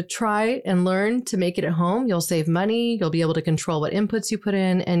you to try and learn to make it at home. You'll save money. You'll be able to control what inputs you put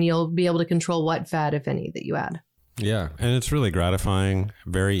in, and you'll be able to control what fat, if any, that you add. Yeah. And it's really gratifying,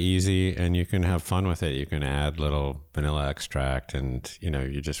 very easy, and you can have fun with it. You can add little vanilla extract, and,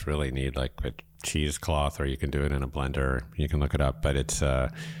 you just really need like a cheesecloth, or you can do it in a blender. You can look it up, but it's,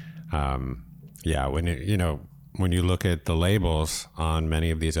 when you look at the labels on many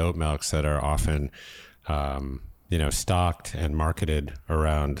of these oat milks that are often, stocked and marketed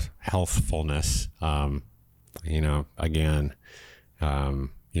around healthfulness, you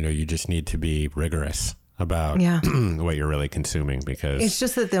just need to be rigorous about what you're really consuming, because it's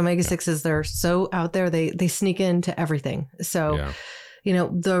just that the omega-6s, they're so out there, they sneak into everything. So,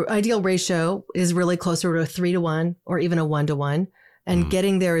 the ideal ratio is really closer to a 3-to-1 or even a 1-to-1. And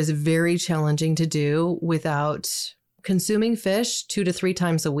getting there is very challenging to do without consuming fish 2 to 3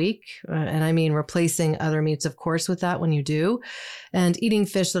 times a week. And I mean, replacing other meats, of course, with that when you do, and eating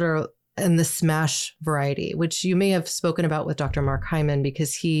fish that are in the smash variety, which you may have spoken about with Dr. Mark Hyman,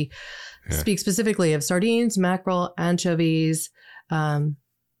 because he speaks specifically of sardines, mackerel, anchovies,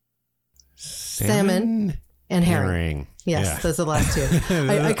 salmon and herring. Yes, those are the last two.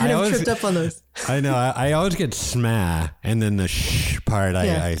 I kind of tripped up on those. I know. I always get sma, and then the part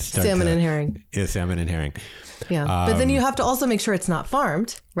I start salmon and herring. Yeah, salmon and herring. Yeah, but then you have to also make sure it's not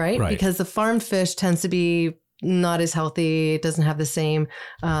farmed, right? Because the farmed fish tends to be not as healthy. It doesn't have the same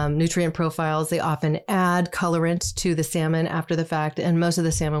nutrient profiles. They often add colorant to the salmon after the fact. And most of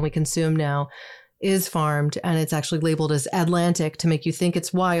the salmon we consume now is farmed, and it's actually labeled as Atlantic to make you think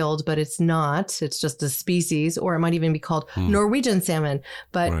it's wild, but it's not. It's just a species, or it might even be called Norwegian salmon,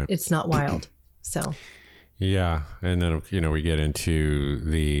 but it's not wild. So. Yeah. And then, we get into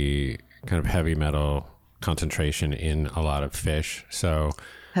the kind of heavy metal concentration in a lot of fish. So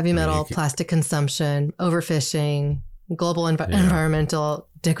heavy metal, plastic consumption, overfishing, global environmental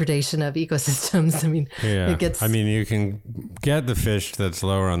degradation of ecosystems. I mean, it gets... you can get the fish that's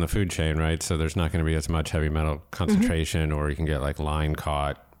lower on the food chain, right? So there's not going to be as much heavy metal concentration, or you can get like line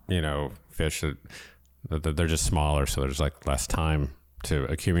caught, fish that they're just smaller. So there's like less time to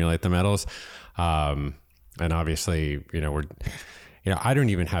accumulate the metals. And obviously, I don't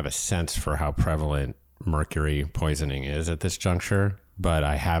even have a sense for how prevalent mercury poisoning is at this juncture, but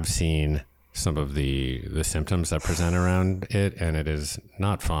I have seen some of the symptoms that present around it, and it is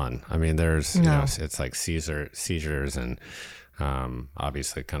not fun. I mean, there's, it's like seizures and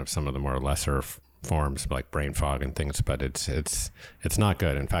obviously kind of some of the more lesser forms like brain fog and things, but it's not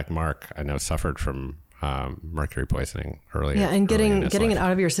good. In fact, Mark, I know, suffered from mercury poisoning earlier. Yeah, and getting it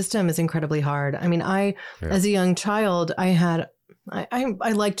out of your system is incredibly hard. I mean, as a young child, I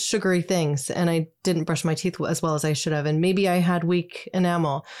liked sugary things, and I didn't brush my teeth as well as I should have. And maybe I had weak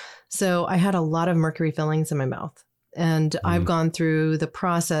enamel. So I had a lot of mercury fillings in my mouth. And I've gone through the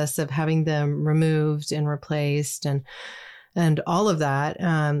process of having them removed and replaced and all of that,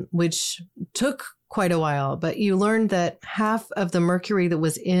 which took quite a while. But you learned that half of the mercury that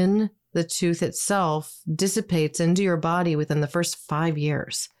was in the tooth itself dissipates into your body within the first 5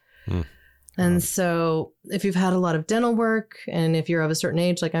 years. And so if you've had a lot of dental work, and if you're of a certain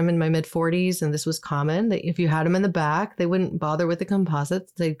age, like I'm in my mid 40s, and this was common, that if you had them in the back, they wouldn't bother with the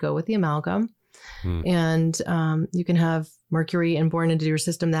composites. They'd go with the amalgam. And you can have mercury inborn into your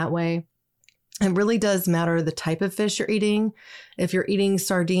system that way. It really does matter the type of fish you're eating. If you're eating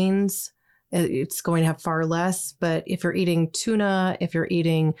sardines, it's going to have far less. But if you're eating tuna, if you're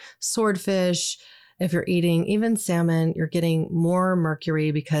eating swordfish, if you're eating even salmon, you're getting more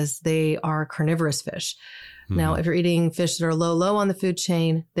mercury because they are carnivorous fish. Now, if you're eating fish that are low on the food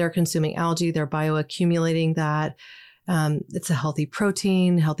chain, they're consuming algae, they're bioaccumulating that. It's a healthy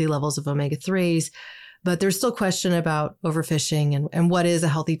protein, healthy levels of omega-3s, but there's still question about overfishing and what is a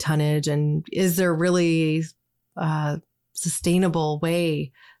healthy tonnage, and is there really a sustainable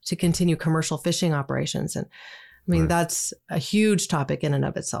way to continue commercial fishing operations? And I mean, that's a huge topic in and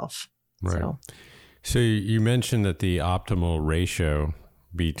of itself. Right. So you mentioned that the optimal ratio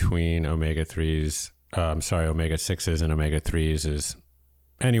between omega-6s and omega-3s is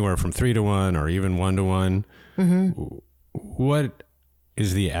anywhere from 3-to-1 or even 1-to-1. What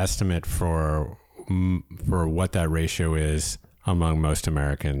is the estimate for what that ratio is among most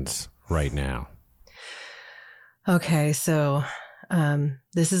Americans right now? Okay, so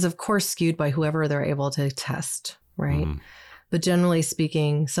this is of course skewed by whoever they're able to test, right? But generally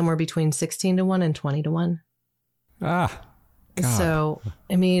speaking, somewhere between 16-to-1 and 20-to-1. God. So,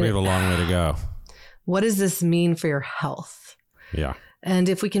 I mean, we have a long way to go. What does this mean for your health? Yeah. And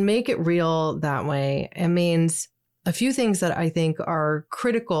if we can make it real that way, it means a few things that I think are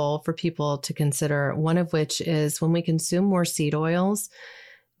critical for people to consider. One of which is when we consume more seed oils,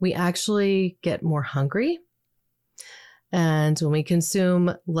 we actually get more hungry. And when we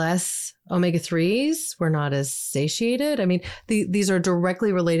consume less omega-3s, we're not as satiated. I mean, these are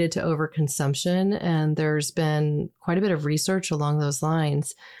directly related to overconsumption, and there's been quite a bit of research along those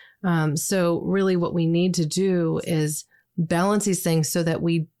lines. So really what we need to do is balance these things so that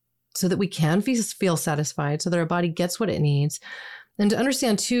we can feel satisfied, so that our body gets what it needs. And to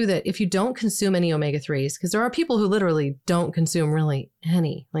understand too, that if you don't consume any omega-3s, because there are people who literally don't consume really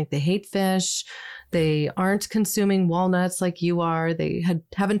any, like they hate fish, they aren't consuming walnuts like you are, they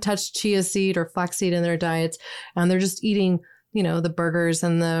haven't touched chia seed or flaxseed in their diets, and they're just eating, the burgers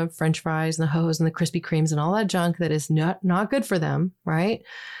and the French fries and the Ho-Hos and the Krispy Kremes and all that junk that is not good for them, right?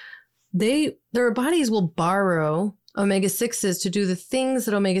 Their bodies will borrow omega-6s to do the things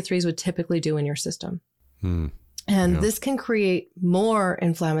that omega-3s would typically do in your system. And this can create more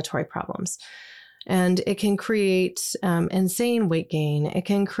inflammatory problems. And it can create insane weight gain. It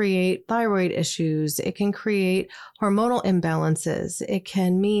can create thyroid issues. It can create hormonal imbalances. It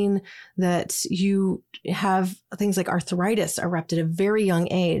can mean that you have things like arthritis erupt at a very young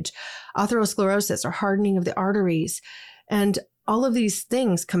age, atherosclerosis or hardening of the arteries. And all of these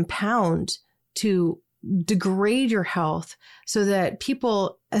things compound to degrade your health so that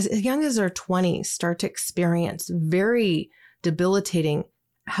people as young as their 20s start to experience very debilitating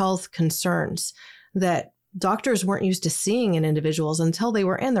health concerns that doctors weren't used to seeing in individuals until they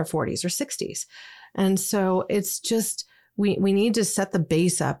were in their 40s or 60s. And so it's just, we need to set the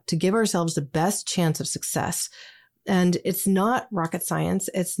base up to give ourselves the best chance of success. And it's not rocket science.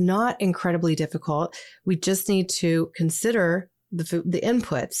 It's not incredibly difficult. We just need to consider the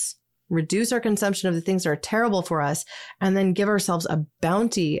inputs, reduce our consumption of the things that are terrible for us, and then give ourselves a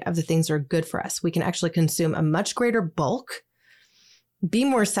bounty of the things that are good for us. We can actually consume a much greater bulk, be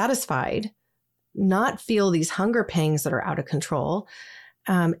more satisfied, not feel these hunger pangs that are out of control,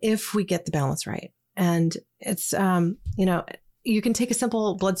 if we get the balance right. And it's, you can take a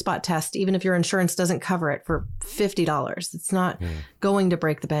simple blood spot test, even if your insurance doesn't cover it, for $50. It's not going to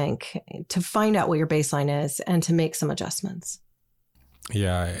break the bank, to find out what your baseline is and to make some adjustments.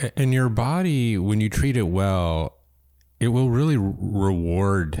 Yeah. And your body, when you treat it well, it will really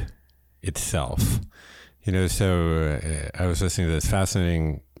reward itself. So I was listening to this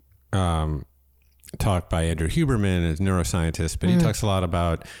fascinating talk by Andrew Huberman, a neuroscientist, but he talks a lot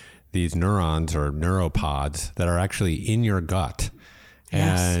about these neurons or neuropods that are actually in your gut.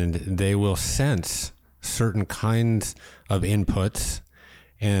 Yes. And they will sense certain kinds of inputs,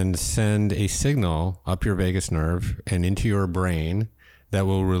 and send a signal up your vagus nerve and into your brain that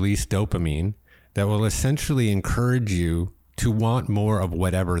will release dopamine that will essentially encourage you to want more of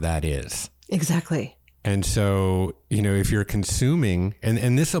whatever that is. Exactly. And so, if you're consuming,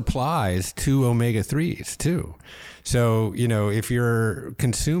 and this applies to omega-3s too. So, if you're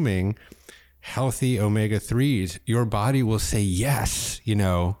consuming healthy omega-3s, your body will say, yes,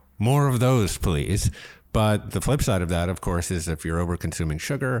 more of those, please. But the flip side of that, of course, is if you're over consuming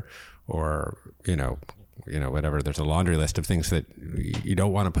sugar or, whatever, there's a laundry list of things that you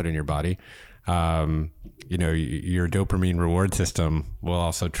don't want to put in your body. Your dopamine reward system will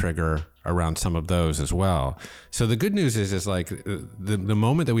also trigger around some of those as well. So the good news is like the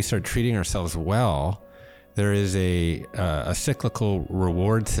moment that we start treating ourselves well, there is a cyclical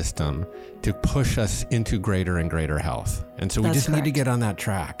reward system to push us into greater and greater health. And so we just need to get on that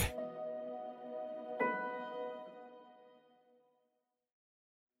track.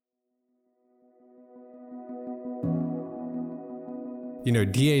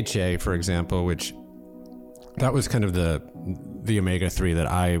 DHA, for example, which that was kind of the omega-3 that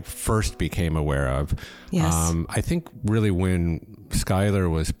I first became aware of. Yes. I think really when Skylar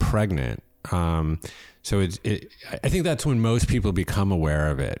was pregnant. So I think that's when most people become aware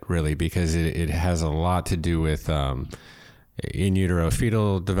of it, really, because it has a lot to do with in utero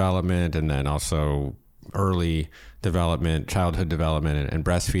fetal development, and then also early development, childhood development, and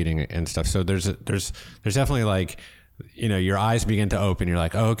breastfeeding and stuff. So there's definitely like, your eyes begin to open. You're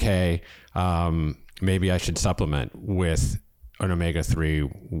like, okay, maybe I should supplement with an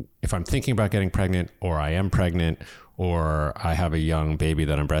omega-3 if I'm thinking about getting pregnant, or I am pregnant, or I have a young baby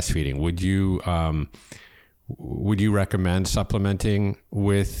that I'm breastfeeding. Would you recommend supplementing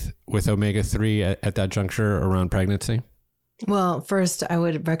with omega-3 at that juncture around pregnancy? Well, first, I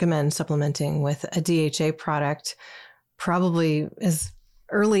would recommend supplementing with a DHA product, probably as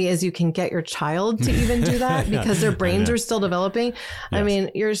early as you can get your child to even do that, because their brains are still developing. Yes. I mean,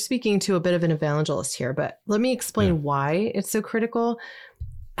 you're speaking to a bit of an evangelist here, but let me explain why it's so critical.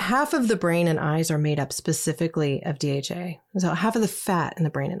 Half of the brain and eyes are made up specifically of DHA. So half of the fat in the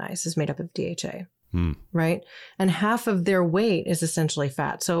brain and eyes is made up of DHA, right? And half of their weight is essentially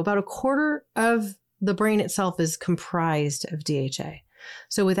fat. So about a quarter of the brain itself is comprised of DHA.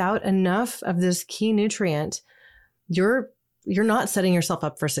 So without enough of this key nutrient, you're not setting yourself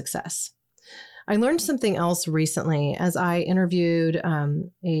up for success. I learned something else recently as I interviewed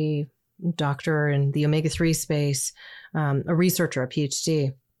a doctor in the omega-3 space, a researcher, a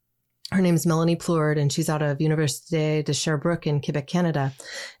PhD. Her name's Melanie Plourde, and she's out of Université de Sherbrooke in Quebec, Canada.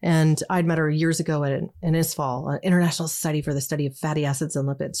 And I'd met her years ago at an ISFAL, International Society for the Study of Fatty Acids and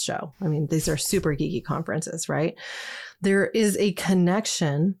Lipids show. I mean, these are super geeky conferences, right? There is a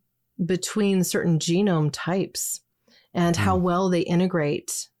connection between certain genome types and how well they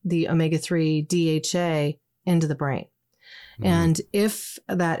integrate the omega-3 DHA into the brain. And if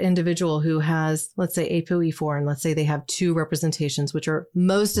that individual who has, let's say, ApoE4, and let's say they have two representations, which are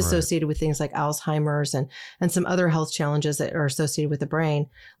most associated with things like Alzheimer's and some other health challenges that are associated with the brain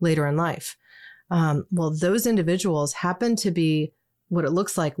later in life. Well, those individuals happen to be what it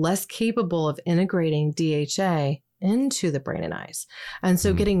looks like less capable of integrating DHA into the brain and eyes. And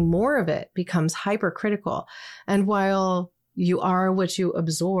so getting more of it becomes hypercritical. And while you are what you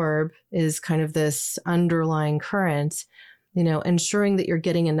absorb is kind of this underlying current, ensuring that you're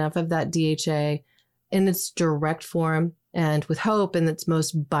getting enough of that DHA in its direct form and with hope in its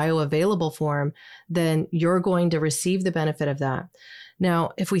most bioavailable form, then you're going to receive the benefit of that.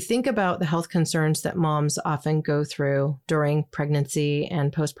 Now, if we think about the health concerns that moms often go through during pregnancy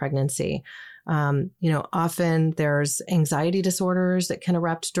and post-pregnancy, often there's anxiety disorders that can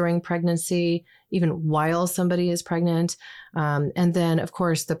erupt during pregnancy, even while somebody is pregnant. And then, of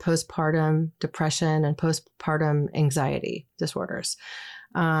course, the postpartum depression and postpartum anxiety disorders.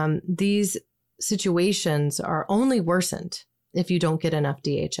 These situations are only worsened if you don't get enough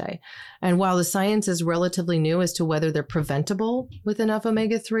DHA. And while the science is relatively new as to whether they're preventable with enough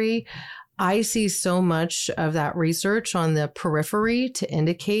omega-3, I see so much of that research on the periphery to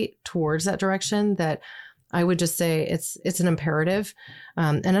indicate towards that direction that I would just say it's an imperative.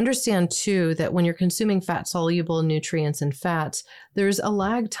 And understand, too, that when you're consuming fat-soluble nutrients and fats, there's a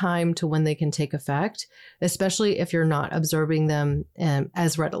lag time to when they can take effect, especially if you're not absorbing them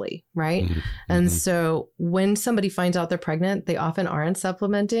as readily, right? And so when somebody finds out they're pregnant, they often aren't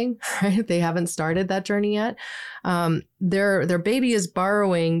supplementing, right? They haven't started that journey yet. Their baby is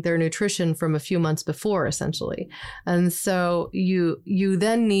borrowing their nutrition from a few months before, essentially. And so you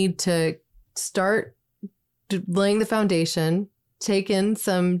then need to start laying the foundation, take in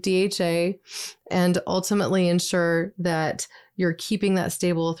some DHA, and ultimately ensure that you're keeping that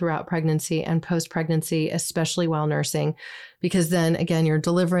stable throughout pregnancy and post-pregnancy, especially while nursing, because then again, you're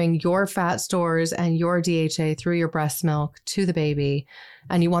delivering your fat stores and your DHA through your breast milk to the baby.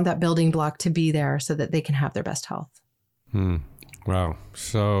 And you want that building block to be there so that they can have their best health. Wow.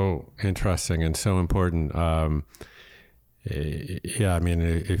 So interesting and so important. Yeah. I mean,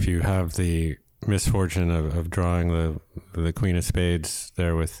 if you have the misfortune of drawing the Queen of Spades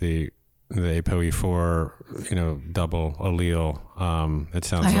there with the ApoE4, double allele. It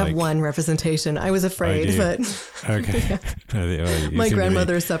sounds like I have one representation. I was afraid, but okay. Yeah. My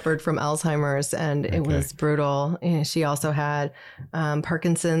grandmother suffered from Alzheimer's, and it was brutal. She also had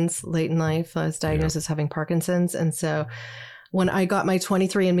Parkinson's late in life. I was diagnosed as having Parkinson's, and so when I got my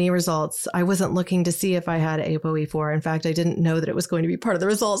 23andMe results, I wasn't looking to see if I had ApoE4. In fact, I didn't know that it was going to be part of the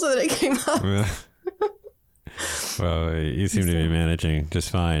results, so that it came up. Well, you seem to be managing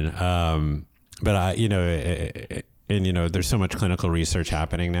just fine. But there's so much clinical research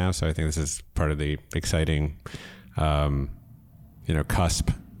happening now. So I think this is part of the exciting, cusp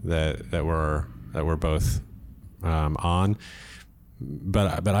that we're both on.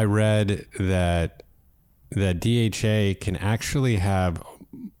 But I read that DHA can actually have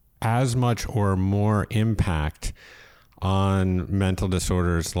as much or more impact on mental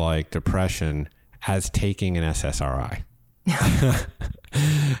disorders like depression as taking an SSRI.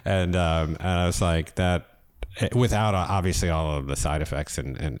 And I was like, that without obviously all of the side effects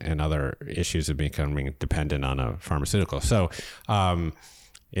and other issues of becoming dependent on a pharmaceutical. So,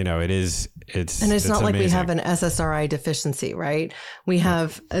 it's not like amazing. we have an SSRI deficiency, right? We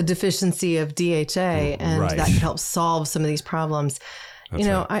have a deficiency of DHA, and that can help solve some of these problems. That's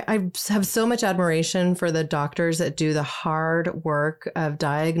right. I have so much admiration for the doctors that do the hard work of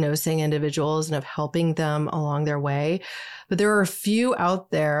diagnosing individuals and of helping them along their way. But there are a few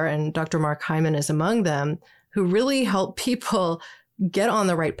out there, and Dr. Mark Hyman is among them, who really help people get on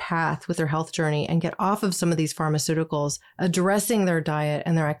the right path with their health journey and get off of some of these pharmaceuticals, addressing their diet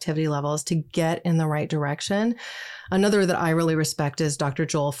and their activity levels to get in the right direction. Another that I really respect is Dr.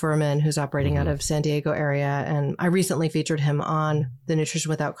 Joel Fuhrman, who's operating out of San Diego area. And I recently featured him on the Nutrition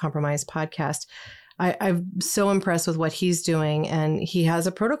Without Compromise podcast. I'm so impressed with what he's doing. And he has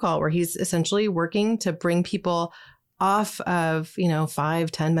a protocol where he's essentially working to bring people off of,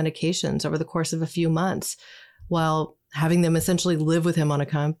 5, 10 medications over the course of a few months, while having them essentially live with him on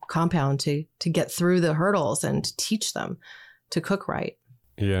a compound to get through the hurdles and teach them to cook right.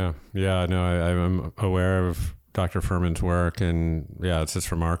 Yeah. No, I'm aware of Dr. Fuhrman's work, and it's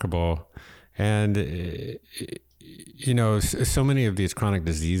just remarkable. And, so many of these chronic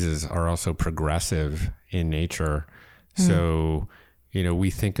diseases are also progressive in nature. So,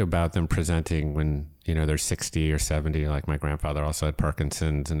 we think about them presenting when, they're 60 or 70, like my grandfather also had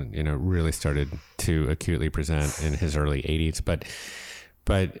Parkinson's and, really started to acutely present in his early 80s. But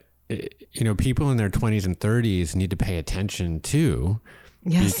people in their 20s and 30s need to pay attention too,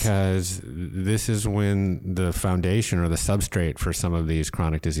 because this is when the foundation or the substrate for some of these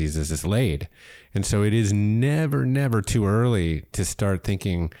chronic diseases is laid. And so it is never too early to start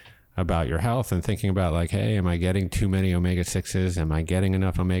thinking about your health and thinking about like, hey, am I getting too many omega-6s? Am I getting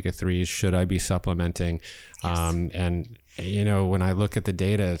enough omega-3s? Should I be supplementing? And when I look at the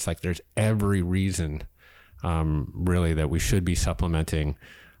data, it's like there's every reason really that we should be supplementing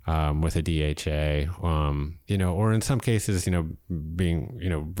with a DHA, or in some cases,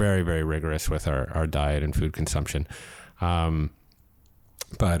 being, very, very rigorous with our diet and food consumption.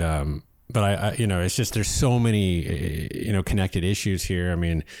 But I it's just, there's so many, connected issues here. I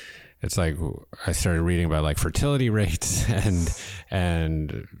mean, it's like I started reading about like fertility rates and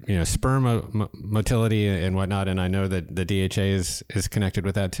sperm motility and whatnot, and I know that the DHA is connected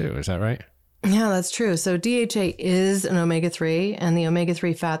with that too. Is that right? Yeah, that's true. So DHA is an omega-3, and the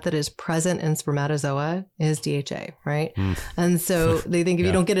omega-3 fat that is present in spermatozoa is DHA, right? And so they think if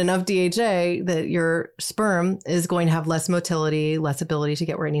you don't get enough DHA, that your sperm is going to have less motility, less ability to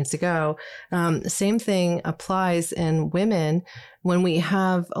get where it needs to go. Same thing applies in women. When we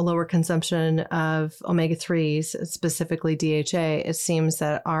have a lower consumption of omega-3s, specifically DHA, it seems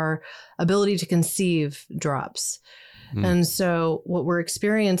that our ability to conceive drops. And so what we're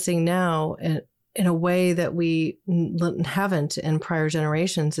experiencing now in a way that we haven't in prior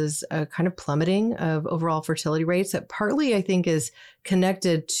generations is a kind of plummeting of overall fertility rates that partly, I think, is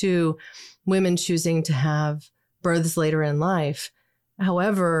connected to women choosing to have births later in life.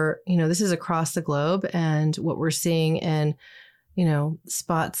 However, this is across the globe, and what we're seeing in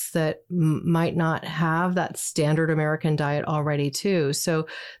spots that might not have that standard American diet already too. So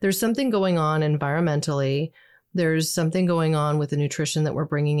there's something going on environmentally there's something going on with the nutrition that we're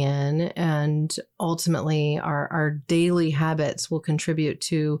bringing in. And ultimately, our daily habits will contribute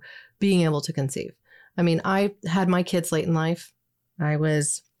to being able to conceive. I mean, I had my kids late in life. I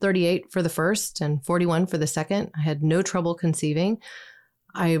was 38 for the first and 41 for the second. I had no trouble conceiving.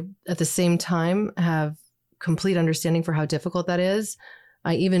 I, at the same time, have complete understanding for how difficult that is.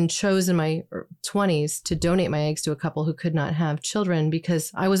 I even chose in my 20s to donate my eggs to a couple who could not have children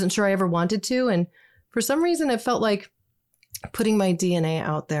because I wasn't sure I ever wanted to. And for some reason, it felt like putting my DNA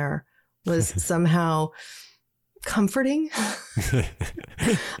out there was somehow comforting.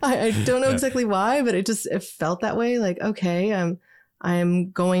 I don't know exactly why, but it felt that way. Like, okay,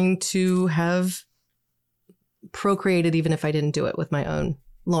 I'm going to have procreated even if I didn't do it with my own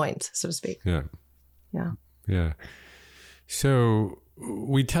loins, so to speak. Yeah. So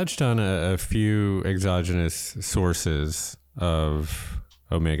we touched on a few exogenous sources of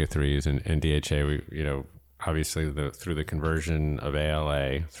omega-3s and DHA. We, obviously through the conversion of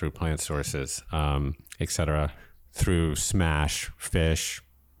ALA, through plant sources, et cetera, through SMASH fish,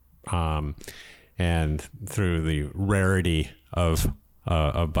 and through the rarity of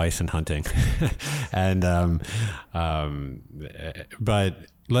bison hunting. And but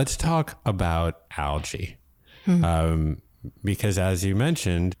let's talk about algae. Because as you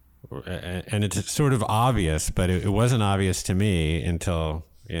mentioned, and it's sort of obvious, but it wasn't obvious to me until,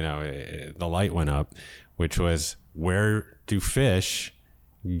 the light went up, which was, where do fish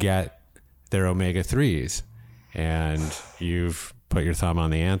get their omega-3s? And you've put your thumb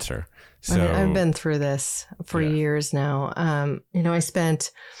on the answer. So I've been through this for years now. I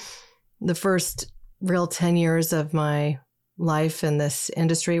spent the first real 10 years of my life in this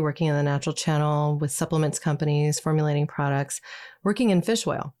industry, working in the natural channel with supplements companies, formulating products, working in fish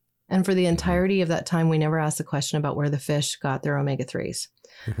oil. And for the entirety of that time, we never asked the question about where the fish got their omega-3s.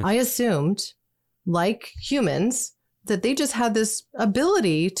 I assumed, like humans, that they just had this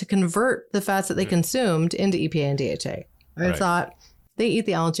ability to convert the fats that they consumed into EPA and DHA. I thought they eat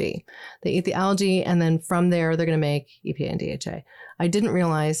the algae. They eat the algae, and then from there, they're going to make EPA and DHA. I didn't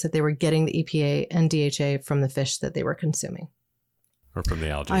realize that they were getting the EPA and DHA from the fish that they were consuming. Or from the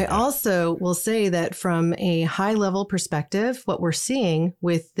algae. I also will say that from a high level perspective, what we're seeing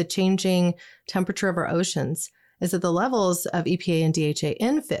with the changing temperature of our oceans is that the levels of EPA and DHA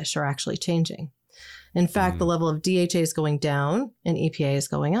in fish are actually changing. In fact, the level of DHA is going down and EPA is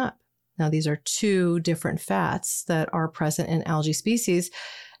going up. Now, these are two different fats that are present in algae species.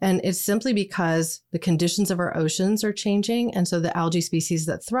 And it's simply because the conditions of our oceans are changing. And so the algae species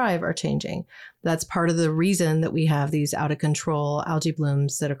that thrive are changing. That's part of the reason that we have these out of control algae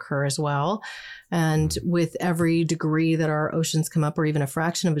blooms that occur as well. And with every degree that our oceans come up, or even a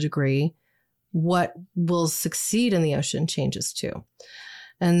fraction of a degree, what will succeed in the ocean changes too.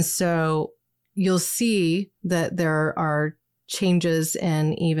 And so you'll see that there are changes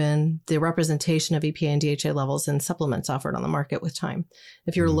in even the representation of EPA and DHA levels in supplements offered on the market with time.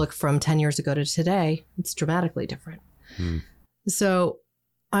 If you were to look from 10 years ago to today, it's dramatically different. So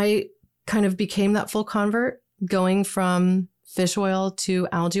I kind of became that full convert, going from fish oil to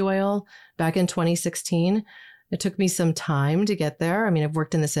algae oil back in 2016. It took me some time to get there. I mean, I've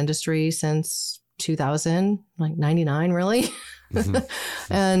worked in this industry since 2000, like 99, really.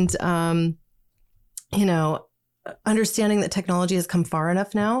 And, understanding that technology has come far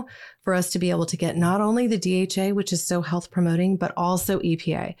enough now for us to be able to get not only the DHA, which is so health promoting, but also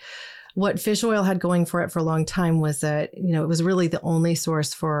EPA. What fish oil had going for it for a long time was that, it was really the only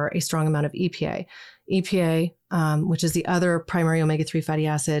source for a strong amount of EPA. EPA, which is the other primary omega-3 fatty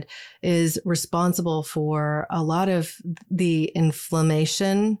acid, is responsible for a lot of the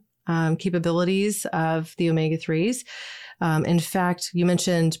inflammation capabilities of the omega-3s. In fact, you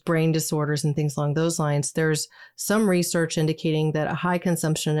mentioned brain disorders and things along those lines. There's some research indicating that a high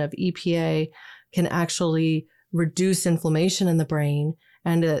consumption of EPA can actually reduce inflammation in the brain.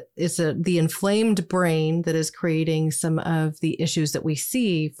 And it's the inflamed brain that is creating some of the issues that we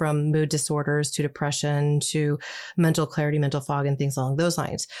see, from mood disorders to depression to mental clarity, mental fog, and things along those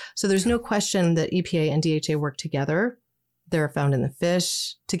lines. So there's no question that EPA and DHA work together. They're found in the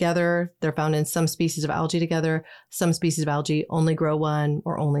fish together. They're found in some species of algae together. Some species of algae only grow one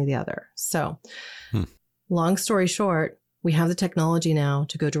or only the other. So long story short, we have the technology now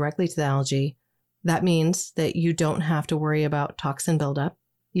to go directly to the algae. That means that you don't have to worry about toxin buildup.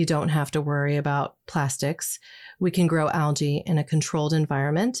 You don't have to worry about plastics. We can grow algae in a controlled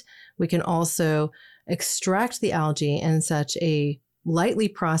environment. We can also extract the algae in such a lightly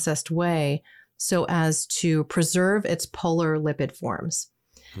processed way so as to preserve its polar lipid forms.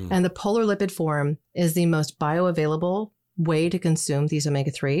 And the polar lipid form is the most bioavailable way to consume these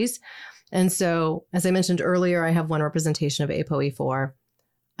omega-3s. And so, as I mentioned earlier, I have one representation of ApoE4.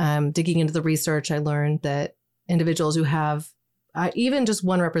 Digging into the research, I learned that individuals who have even just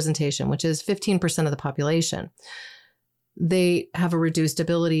one representation, which is 15% of the population, they have a reduced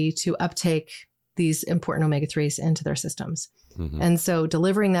ability to uptake these important omega-3s into their systems. Mm-hmm. And so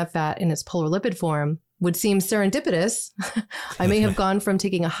delivering that fat in its polar lipid form would seem serendipitous. I may have gone from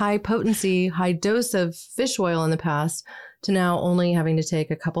taking a high potency, high dose of fish oil in the past to now only having to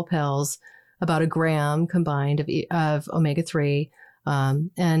take a couple pills, about a gram combined of omega-3,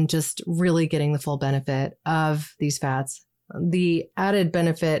 and just really getting the full benefit of these fats. The added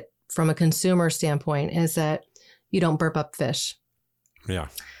benefit from a consumer standpoint is that you don't burp up fish. Yeah.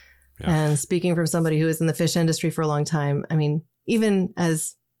 And speaking from somebody who is in the fish industry for a long time, I mean, even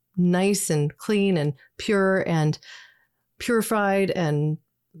as nice and clean and pure and purified and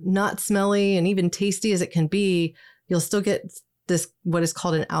not smelly and even tasty as it can be, you'll still get this, what is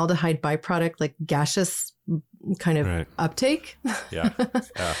called an aldehyde byproduct, like gaseous kind of uptake. Yeah.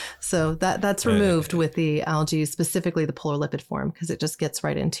 So that's removed with the algae, specifically the polar lipid form, because it just gets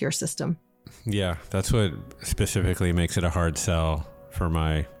right into your system. Yeah. That's what specifically makes it a hard sell for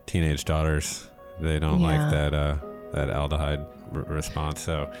my teenage daughters. They don't like that aldehyde response.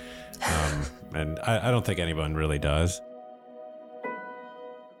 So, and I don't think anyone really does.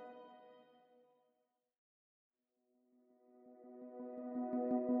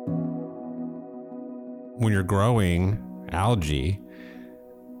 When you're growing algae,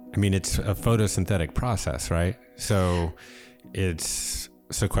 I mean, it's a photosynthetic process, right? So it's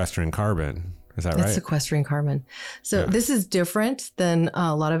sequestering carbon. Is that right? It's sequestering carbon. So this is different than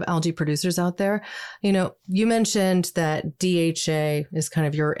a lot of algae producers out there. You know, you mentioned that DHA is kind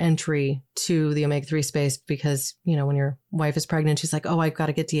of your entry to the omega-3 space because, you know, when your wife is pregnant, she's like, oh, I've got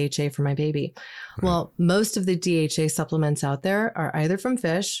to get DHA for my baby. Right. Well, most of the DHA supplements out there are either from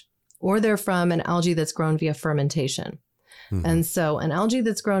fish or they're from an algae that's grown via fermentation. Mm-hmm. And so an algae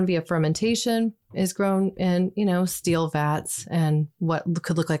that's grown via fermentation is grown in, you know, steel vats and what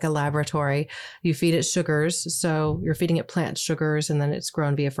could look like a laboratory. You feed it sugars. So you're feeding it plant sugars and then it's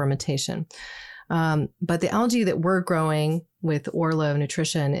grown via fermentation. But the algae that we're growing with Orlo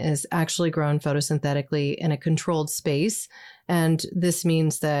Nutrition is actually grown photosynthetically in a controlled space. And this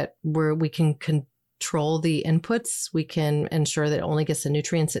means that we can control the inputs. We can ensure that it only gets the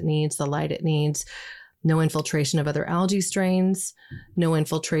nutrients it needs, the light it needs. No infiltration of other algae strains, no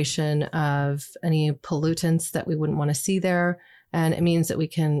infiltration of any pollutants that we wouldn't want to see there. And it means that we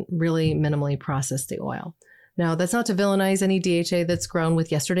can really minimally process the oil. Now, that's not to villainize any DHA that's grown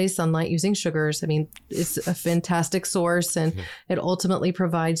with yesterday's sunlight using sugars. I mean, it's a fantastic source and it ultimately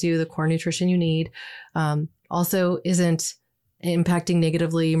provides you the core nutrition you need. Also isn't impacting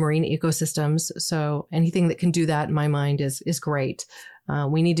negatively marine ecosystems. So anything that can do that in my mind is great.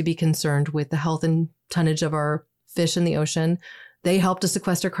 We need to be concerned with the health and tonnage of our fish in the ocean. They help to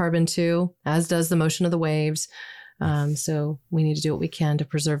sequester carbon too, as does the motion of the waves. So we need to do what we can to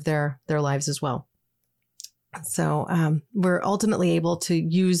preserve their lives as well. So we're ultimately able to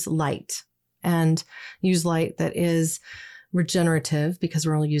use light and use light that is regenerative because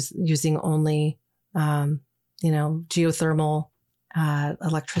we're only using only, geothermal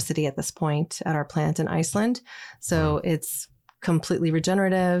electricity at this point at our plant in Iceland. So it's completely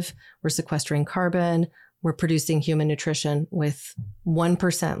regenerative. We're sequestering carbon. We're producing human nutrition with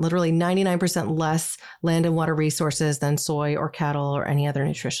 1%, literally 99% less land and water resources than soy or cattle or any other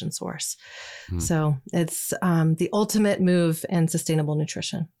nutrition source. So it's the ultimate move in sustainable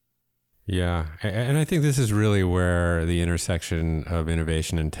nutrition. Yeah. And I think this is really where the intersection of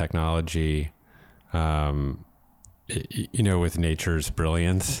innovation and technology, with nature's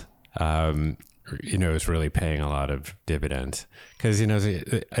brilliance, is really paying a lot of dividends. Because,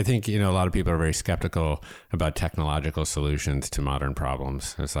 I think, a lot of people are very skeptical about technological solutions to modern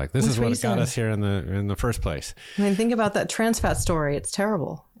problems. It's like, this is what got us here in the first place. I mean, think about that trans fat story. It's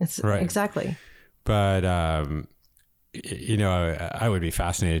terrible. It's right. Exactly. But, I would be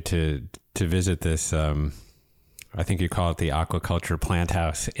fascinated to visit this, I think you call it the aquaculture plant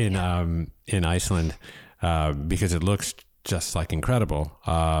house in Iceland, because it looks just like incredible.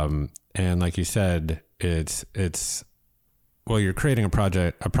 And like you said, you're creating a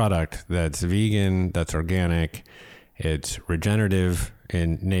product that's vegan, that's organic, it's regenerative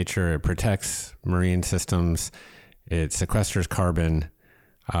in nature, it protects marine systems, it sequesters carbon,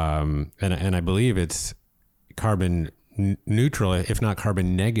 and I believe it's carbon neutral, if not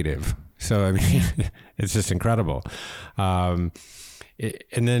carbon negative. So, I mean, it's just incredible. And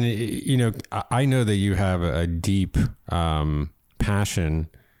then, I know that you have a deep passion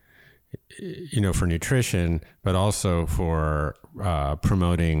for nutrition, but also for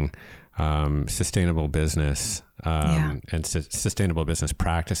promoting sustainable business and sustainable business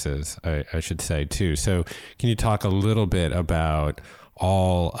practices, I should say too. So can you talk a little bit about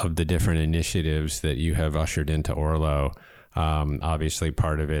all of the different initiatives that you have ushered into Orlo? Obviously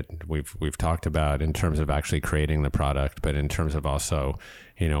part of it we've talked about in terms of actually creating the product, but in terms of also,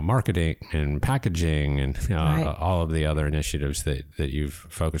 marketing and packaging and all of the other initiatives that you've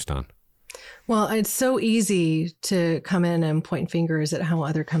focused on. Well, it's so easy to come in and point fingers at how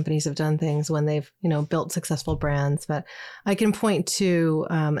other companies have done things when they've, built successful brands. But I can point to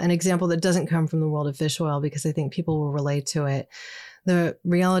an example that doesn't come from the world of fish oil because I think people will relate to it. The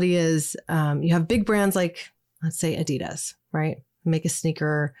reality is you have big brands like, let's say, Adidas, right? Make a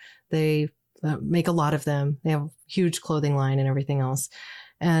sneaker. They make a lot of them. They have a huge clothing line and everything else.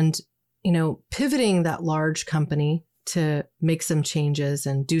 And, pivoting that large company to make some changes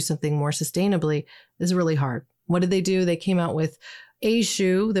and do something more sustainably is really hard. What did they do? They came out with a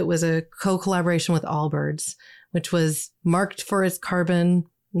shoe that was a co-collaboration with Allbirds, which was marked for its carbon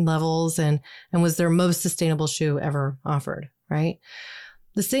levels and was their most sustainable shoe ever offered, right?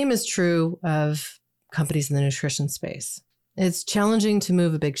 The same is true of companies in the nutrition space. It's challenging to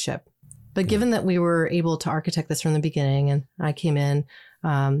move a big ship. But given that we were able to architect this from the beginning, and I came in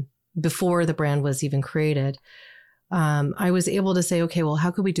before the brand was even created, I was able to say, okay, well,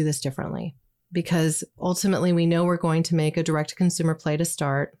 how could we do this differently? Because ultimately we know we're going to make a direct to consumer play to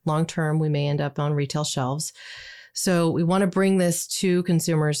start. Long term, we may end up on retail shelves. So we want to bring this to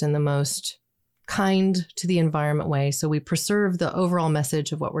consumers in the most kind to the environment way. So we preserve the overall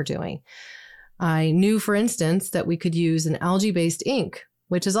message of what we're doing. I knew, for instance, that we could use an algae-based ink,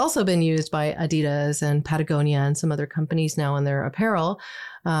 which has also been used by Adidas and Patagonia and some other companies now in their apparel,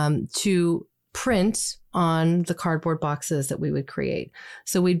 to print on the cardboard boxes that we would create.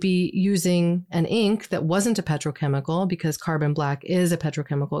 So we'd be using an ink that wasn't a petrochemical because carbon black is a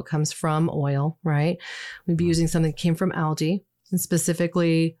petrochemical. It comes from oil, right? We'd be using something that came from algae, and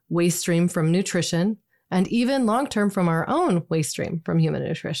specifically waste stream from nutrition, and even long-term from our own waste stream from human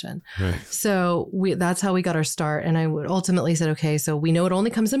nutrition. Right. So that's how we got our start. And I would ultimately said, okay, so we know it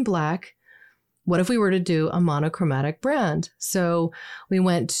only comes in black. What if we were to do a monochromatic brand? So we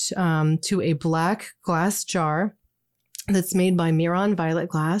went to a black glass jar that's made by Miron Violet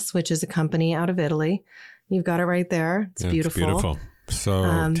Glass, which is a company out of Italy. You've got it right there. It's beautiful. It's beautiful.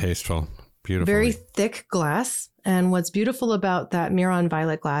 So tasteful. Beautiful. Very thick glass. And what's beautiful about that Miron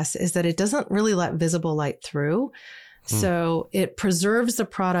Violet Glass is that it doesn't really let visible light through. So it preserves the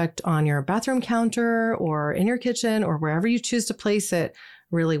product on your bathroom counter or in your kitchen or wherever you choose to place it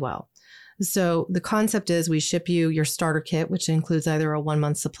really well. So the concept is we ship you your starter kit, which includes either a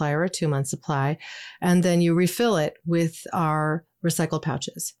 1-month supply or a 2-month supply, and then you refill it with our recycled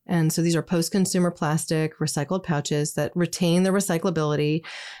pouches. And so these are post-consumer plastic recycled pouches that retain the recyclability.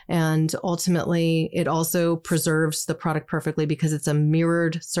 And ultimately, it also preserves the product perfectly because it's a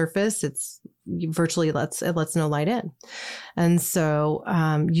mirrored surface. It's virtually lets no light in. And so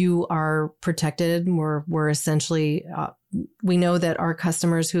you are protected. We're essentially, we know that our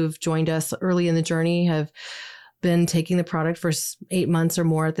customers who've joined us early in the journey have been taking the product for 8 months or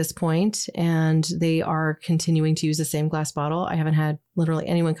more at this point, and they are continuing to use the same glass bottle. I haven't had literally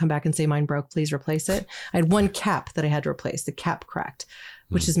anyone come back and say, mine broke, please replace it. I had one cap that I had to replace. The cap cracked,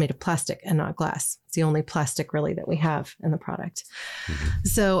 which is made of plastic and not glass. It's the only plastic really that we have in the product.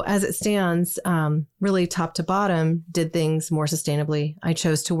 So as it stands, really top to bottom, did things more sustainably. I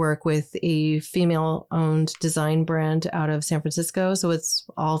chose to work with a female-owned design brand out of San Francisco. So it's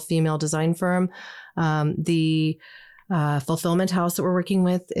all female design firm. The fulfillment house that we're working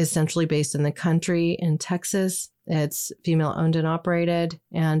with is centrally based in the country in Texas. It's female owned and operated,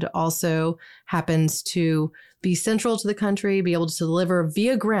 and also happens to be central to the country, be able to deliver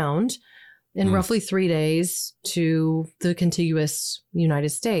via ground in roughly 3 days to the contiguous United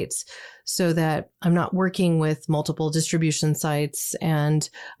States, so that I'm not working with multiple distribution sites and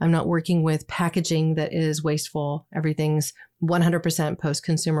I'm not working with packaging that is wasteful. Everything's 100%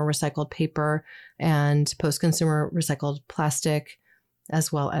 post-consumer recycled paper and post-consumer recycled plastic,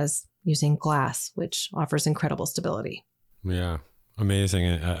 as well as using glass, which offers incredible stability. Yeah,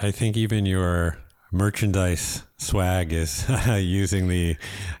 amazing. I think even your merchandise swag is using the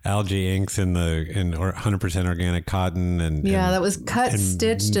algae inks in 100% organic cotton, and that was cut,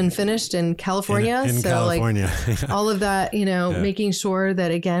 stitched, and finished in California. In California, like all of that, making sure that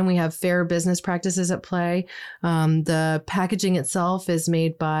again we have fair business practices at play. The packaging itself is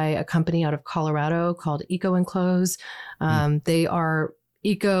made by a company out of Colorado called Eco Enclose. They are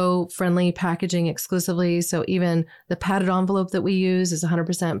eco-friendly packaging exclusively. So even the padded envelope that we use is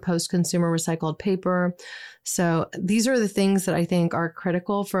 100% post-consumer recycled paper. So these are the things that I think are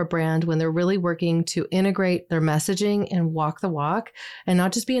critical for a brand when they're really working to integrate their messaging and walk the walk and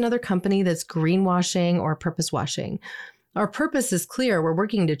not just be another company that's greenwashing or purpose washing. Our purpose is clear. We're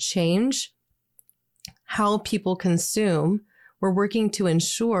working to change how people consume. We're working to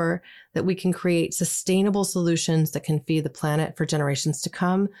ensure that we can create sustainable solutions that can feed the planet for generations to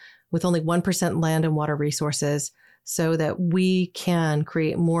come with only 1% land and water resources so that we can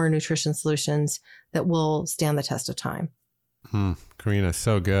create more nutrition solutions that will stand the test of time. Corinna,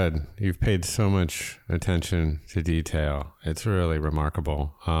 so good. You've paid so much attention to detail. It's really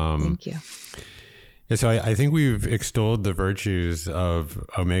remarkable. Thank you. Yeah, so I think we've extolled the virtues of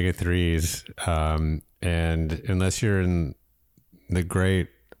omega-3s. And unless you're in the great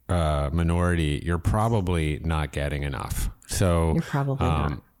minority, you're probably not getting enough. So You're probably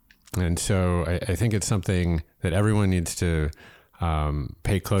not. And so I think it's something that everyone needs to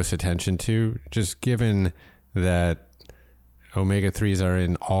pay close attention to, just given that omega-3s are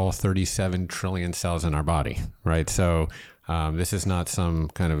in all 37 trillion cells in our body, right? So this is not some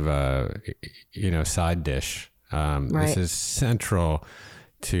kind of, side dish. Right. This is central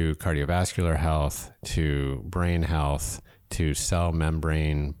to cardiovascular health, to brain health, to cell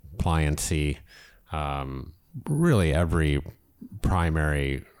membrane pliancy, really every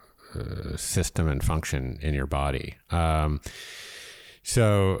primary system and function in your body.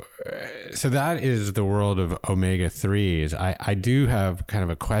 So that is the world of omega-3s. I do have kind of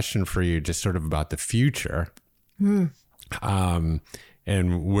a question for you, just sort of about the future, and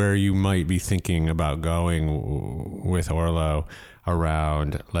where you might be thinking about going with Orlo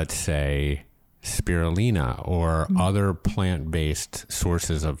around, let's say, spirulina or other plant-based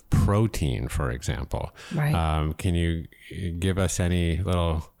sources of protein, for example. Right. Can you give us any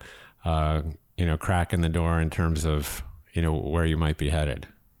little, crack in the door in terms of, where you might be headed?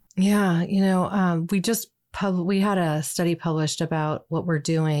 Yeah. We had a study published about what we're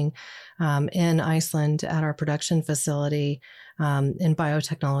doing in Iceland at our production facility in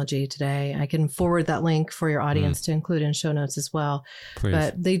biotechnology today. I can forward that link for your audience to include in show notes as well. Please.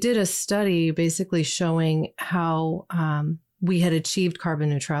 But they did a study basically showing how we had achieved carbon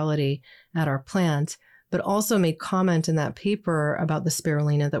neutrality at our plant, but also made comment in that paper about the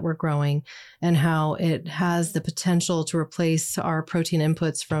spirulina that we're growing and how it has the potential to replace our protein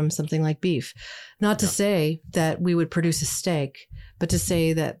inputs from something like beef. Not to say that we would produce a steak, but to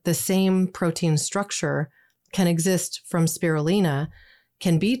say that the same protein structure can exist from spirulina,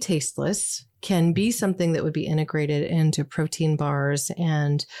 can be tasteless, can be something that would be integrated into protein bars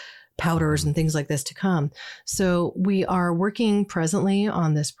and powders and things like this to come. So we are working presently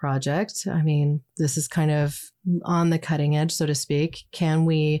on this project. I mean, this is kind of on the cutting edge, so to speak. Can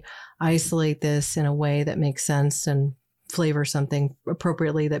we isolate this in a way that makes sense and flavor something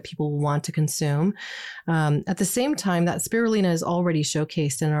appropriately that people will want to consume? At the same time, that spirulina is already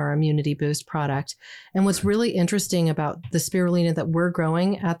showcased in our Immunity Boost product. And what's really interesting about the spirulina that we're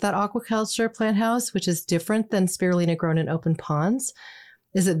growing at that aquaculture plant house, which is different than spirulina grown in open ponds,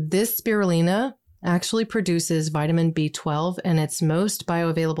 is that this spirulina actually produces vitamin B12 in its most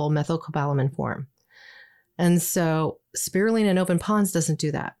bioavailable methylcobalamin form. And so spirulina in open ponds doesn't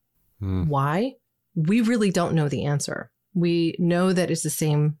do that. Why? We really don't know the answer. We know that it's the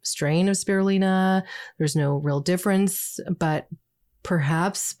same strain of spirulina. There's no real difference, but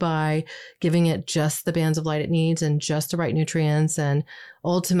perhaps by giving it just the bands of light it needs and just the right nutrients and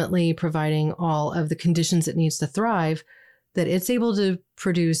ultimately providing all of the conditions it needs to thrive, that it's able to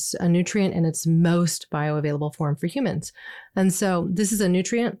produce a nutrient in its most bioavailable form for humans. And so this is a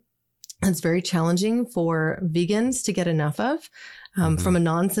nutrient that's very challenging for vegans to get enough of from a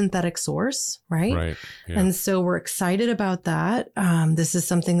non-synthetic source, right? Right. Yeah. And so we're excited about that. This is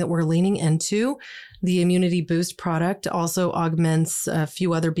something that we're leaning into. The Immunity Boost product also augments a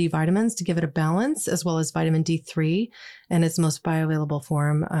few other B vitamins to give it a balance, as well as vitamin D3 and its most bioavailable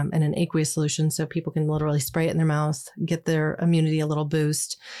form in an aqueous solution. So people can literally spray it in their mouth, get their immunity a little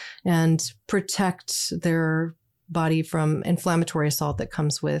boost, and protect their body from inflammatory assault that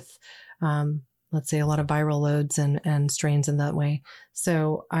comes with let's say a lot of viral loads and strains in that way.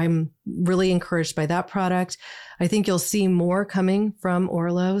 So I'm really encouraged by that product. I think you'll see more coming from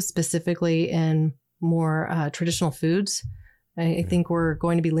Orlo, specifically in more traditional foods. I think we're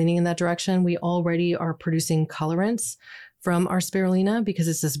going to be leaning in that direction. We already are producing colorants from our spirulina because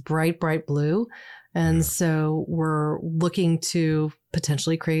it's this bright, bright blue. And so we're looking to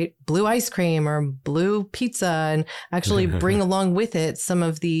potentially create blue ice cream or blue pizza and actually bring along with it some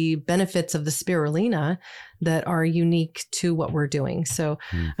of the benefits of the spirulina that are unique to what we're doing. So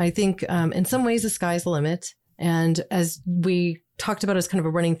I think in some ways the sky's the limit. And as we talked about as kind of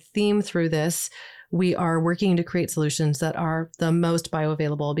a running theme through this, we are working to create solutions that are the most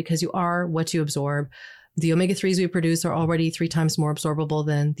bioavailable because you are what you absorb. The omega-3s we produce are already 3 times more absorbable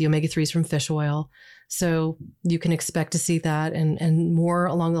than the omega-3s from fish oil. So you can expect to see that and more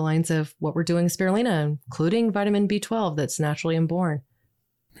along the lines of what we're doing in spirulina, including vitamin B12 that's naturally inborn.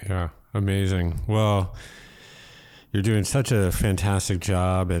 Yeah, amazing. Well, you're doing such a fantastic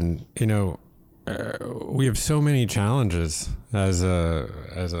job. And, we have so many challenges as a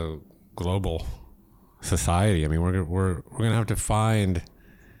global society. I mean, we're going to have to find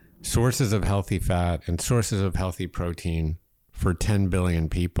sources of healthy fat and sources of healthy protein for 10 billion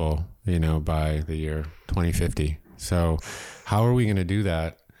people, by the year 2050. So how are we going to do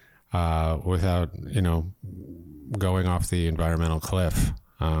that without, going off the environmental cliff?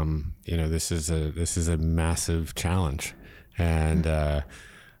 This is a massive challenge, and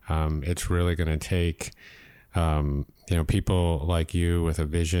it's really going to take, people like you with a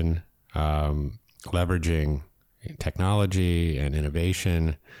vision, leveraging technology and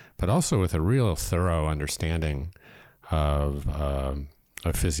innovation, but also with a real thorough understanding of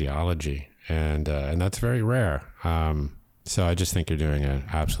physiology, and that's very rare. So I just think you're doing an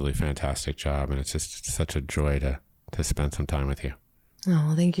absolutely fantastic job, and it's just such a joy to spend some time with you.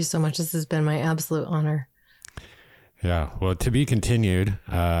 Oh, thank you so much. This has been my absolute honor. Yeah, well, to be continued.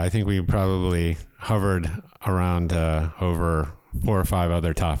 I think we probably hovered around over 4 or 5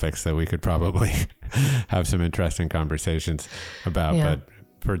 other topics that we could probably have some interesting conversations about. Yeah. But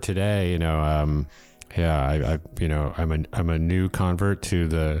for today, I'm a new convert to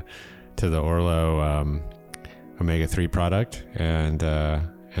the Orlo omega-3 product, and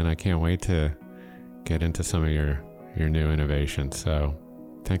I can't wait to get into some of your new innovations. So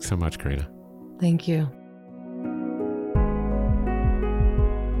thanks so much, Corinna. Thank you.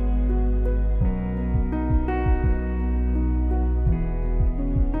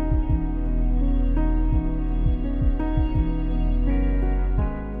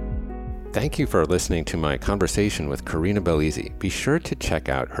 Thank you for listening to my conversation with Corinna Bellizzi. Be sure to check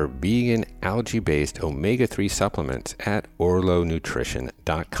out her vegan, algae-based omega-3 supplements at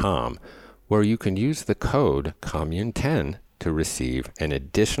orlonutrition.com, where you can use the code Commune10 to receive an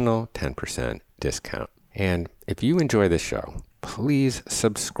additional 10% discount. And if you enjoy this show, please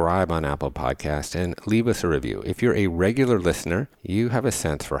subscribe on Apple Podcasts and leave us a review. If you're a regular listener, you have a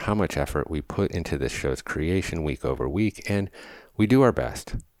sense for how much effort we put into this show's creation week over week, and we do our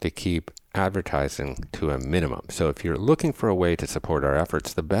best to keep advertising to a minimum. So if you're looking for a way to support our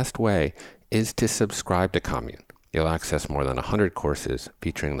efforts, the best way is to subscribe to Commune. You'll access more than 100 courses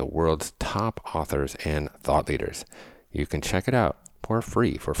featuring the world's top authors and thought leaders. You can check it out for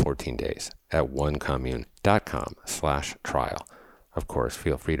free for 14 days at onecommune.com/trial. Of course,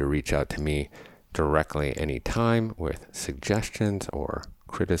 feel free to reach out to me directly anytime with suggestions or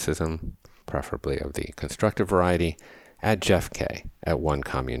criticism, preferably of the constructive variety, at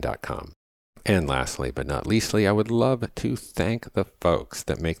jeffk@onecommune.com. And lastly, but not leastly, I would love to thank the folks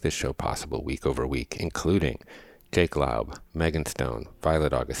that make this show possible week over week, including Jake Laub, Megan Stone,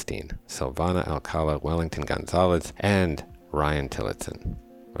 Violet Augustine, Silvana Alcala, Wellington Gonzalez, and Ryan Tillotson.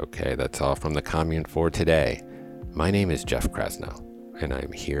 Okay, that's all from the Commune for today. My name is Jeff Krasno, and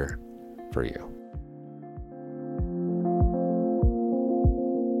I'm here for you.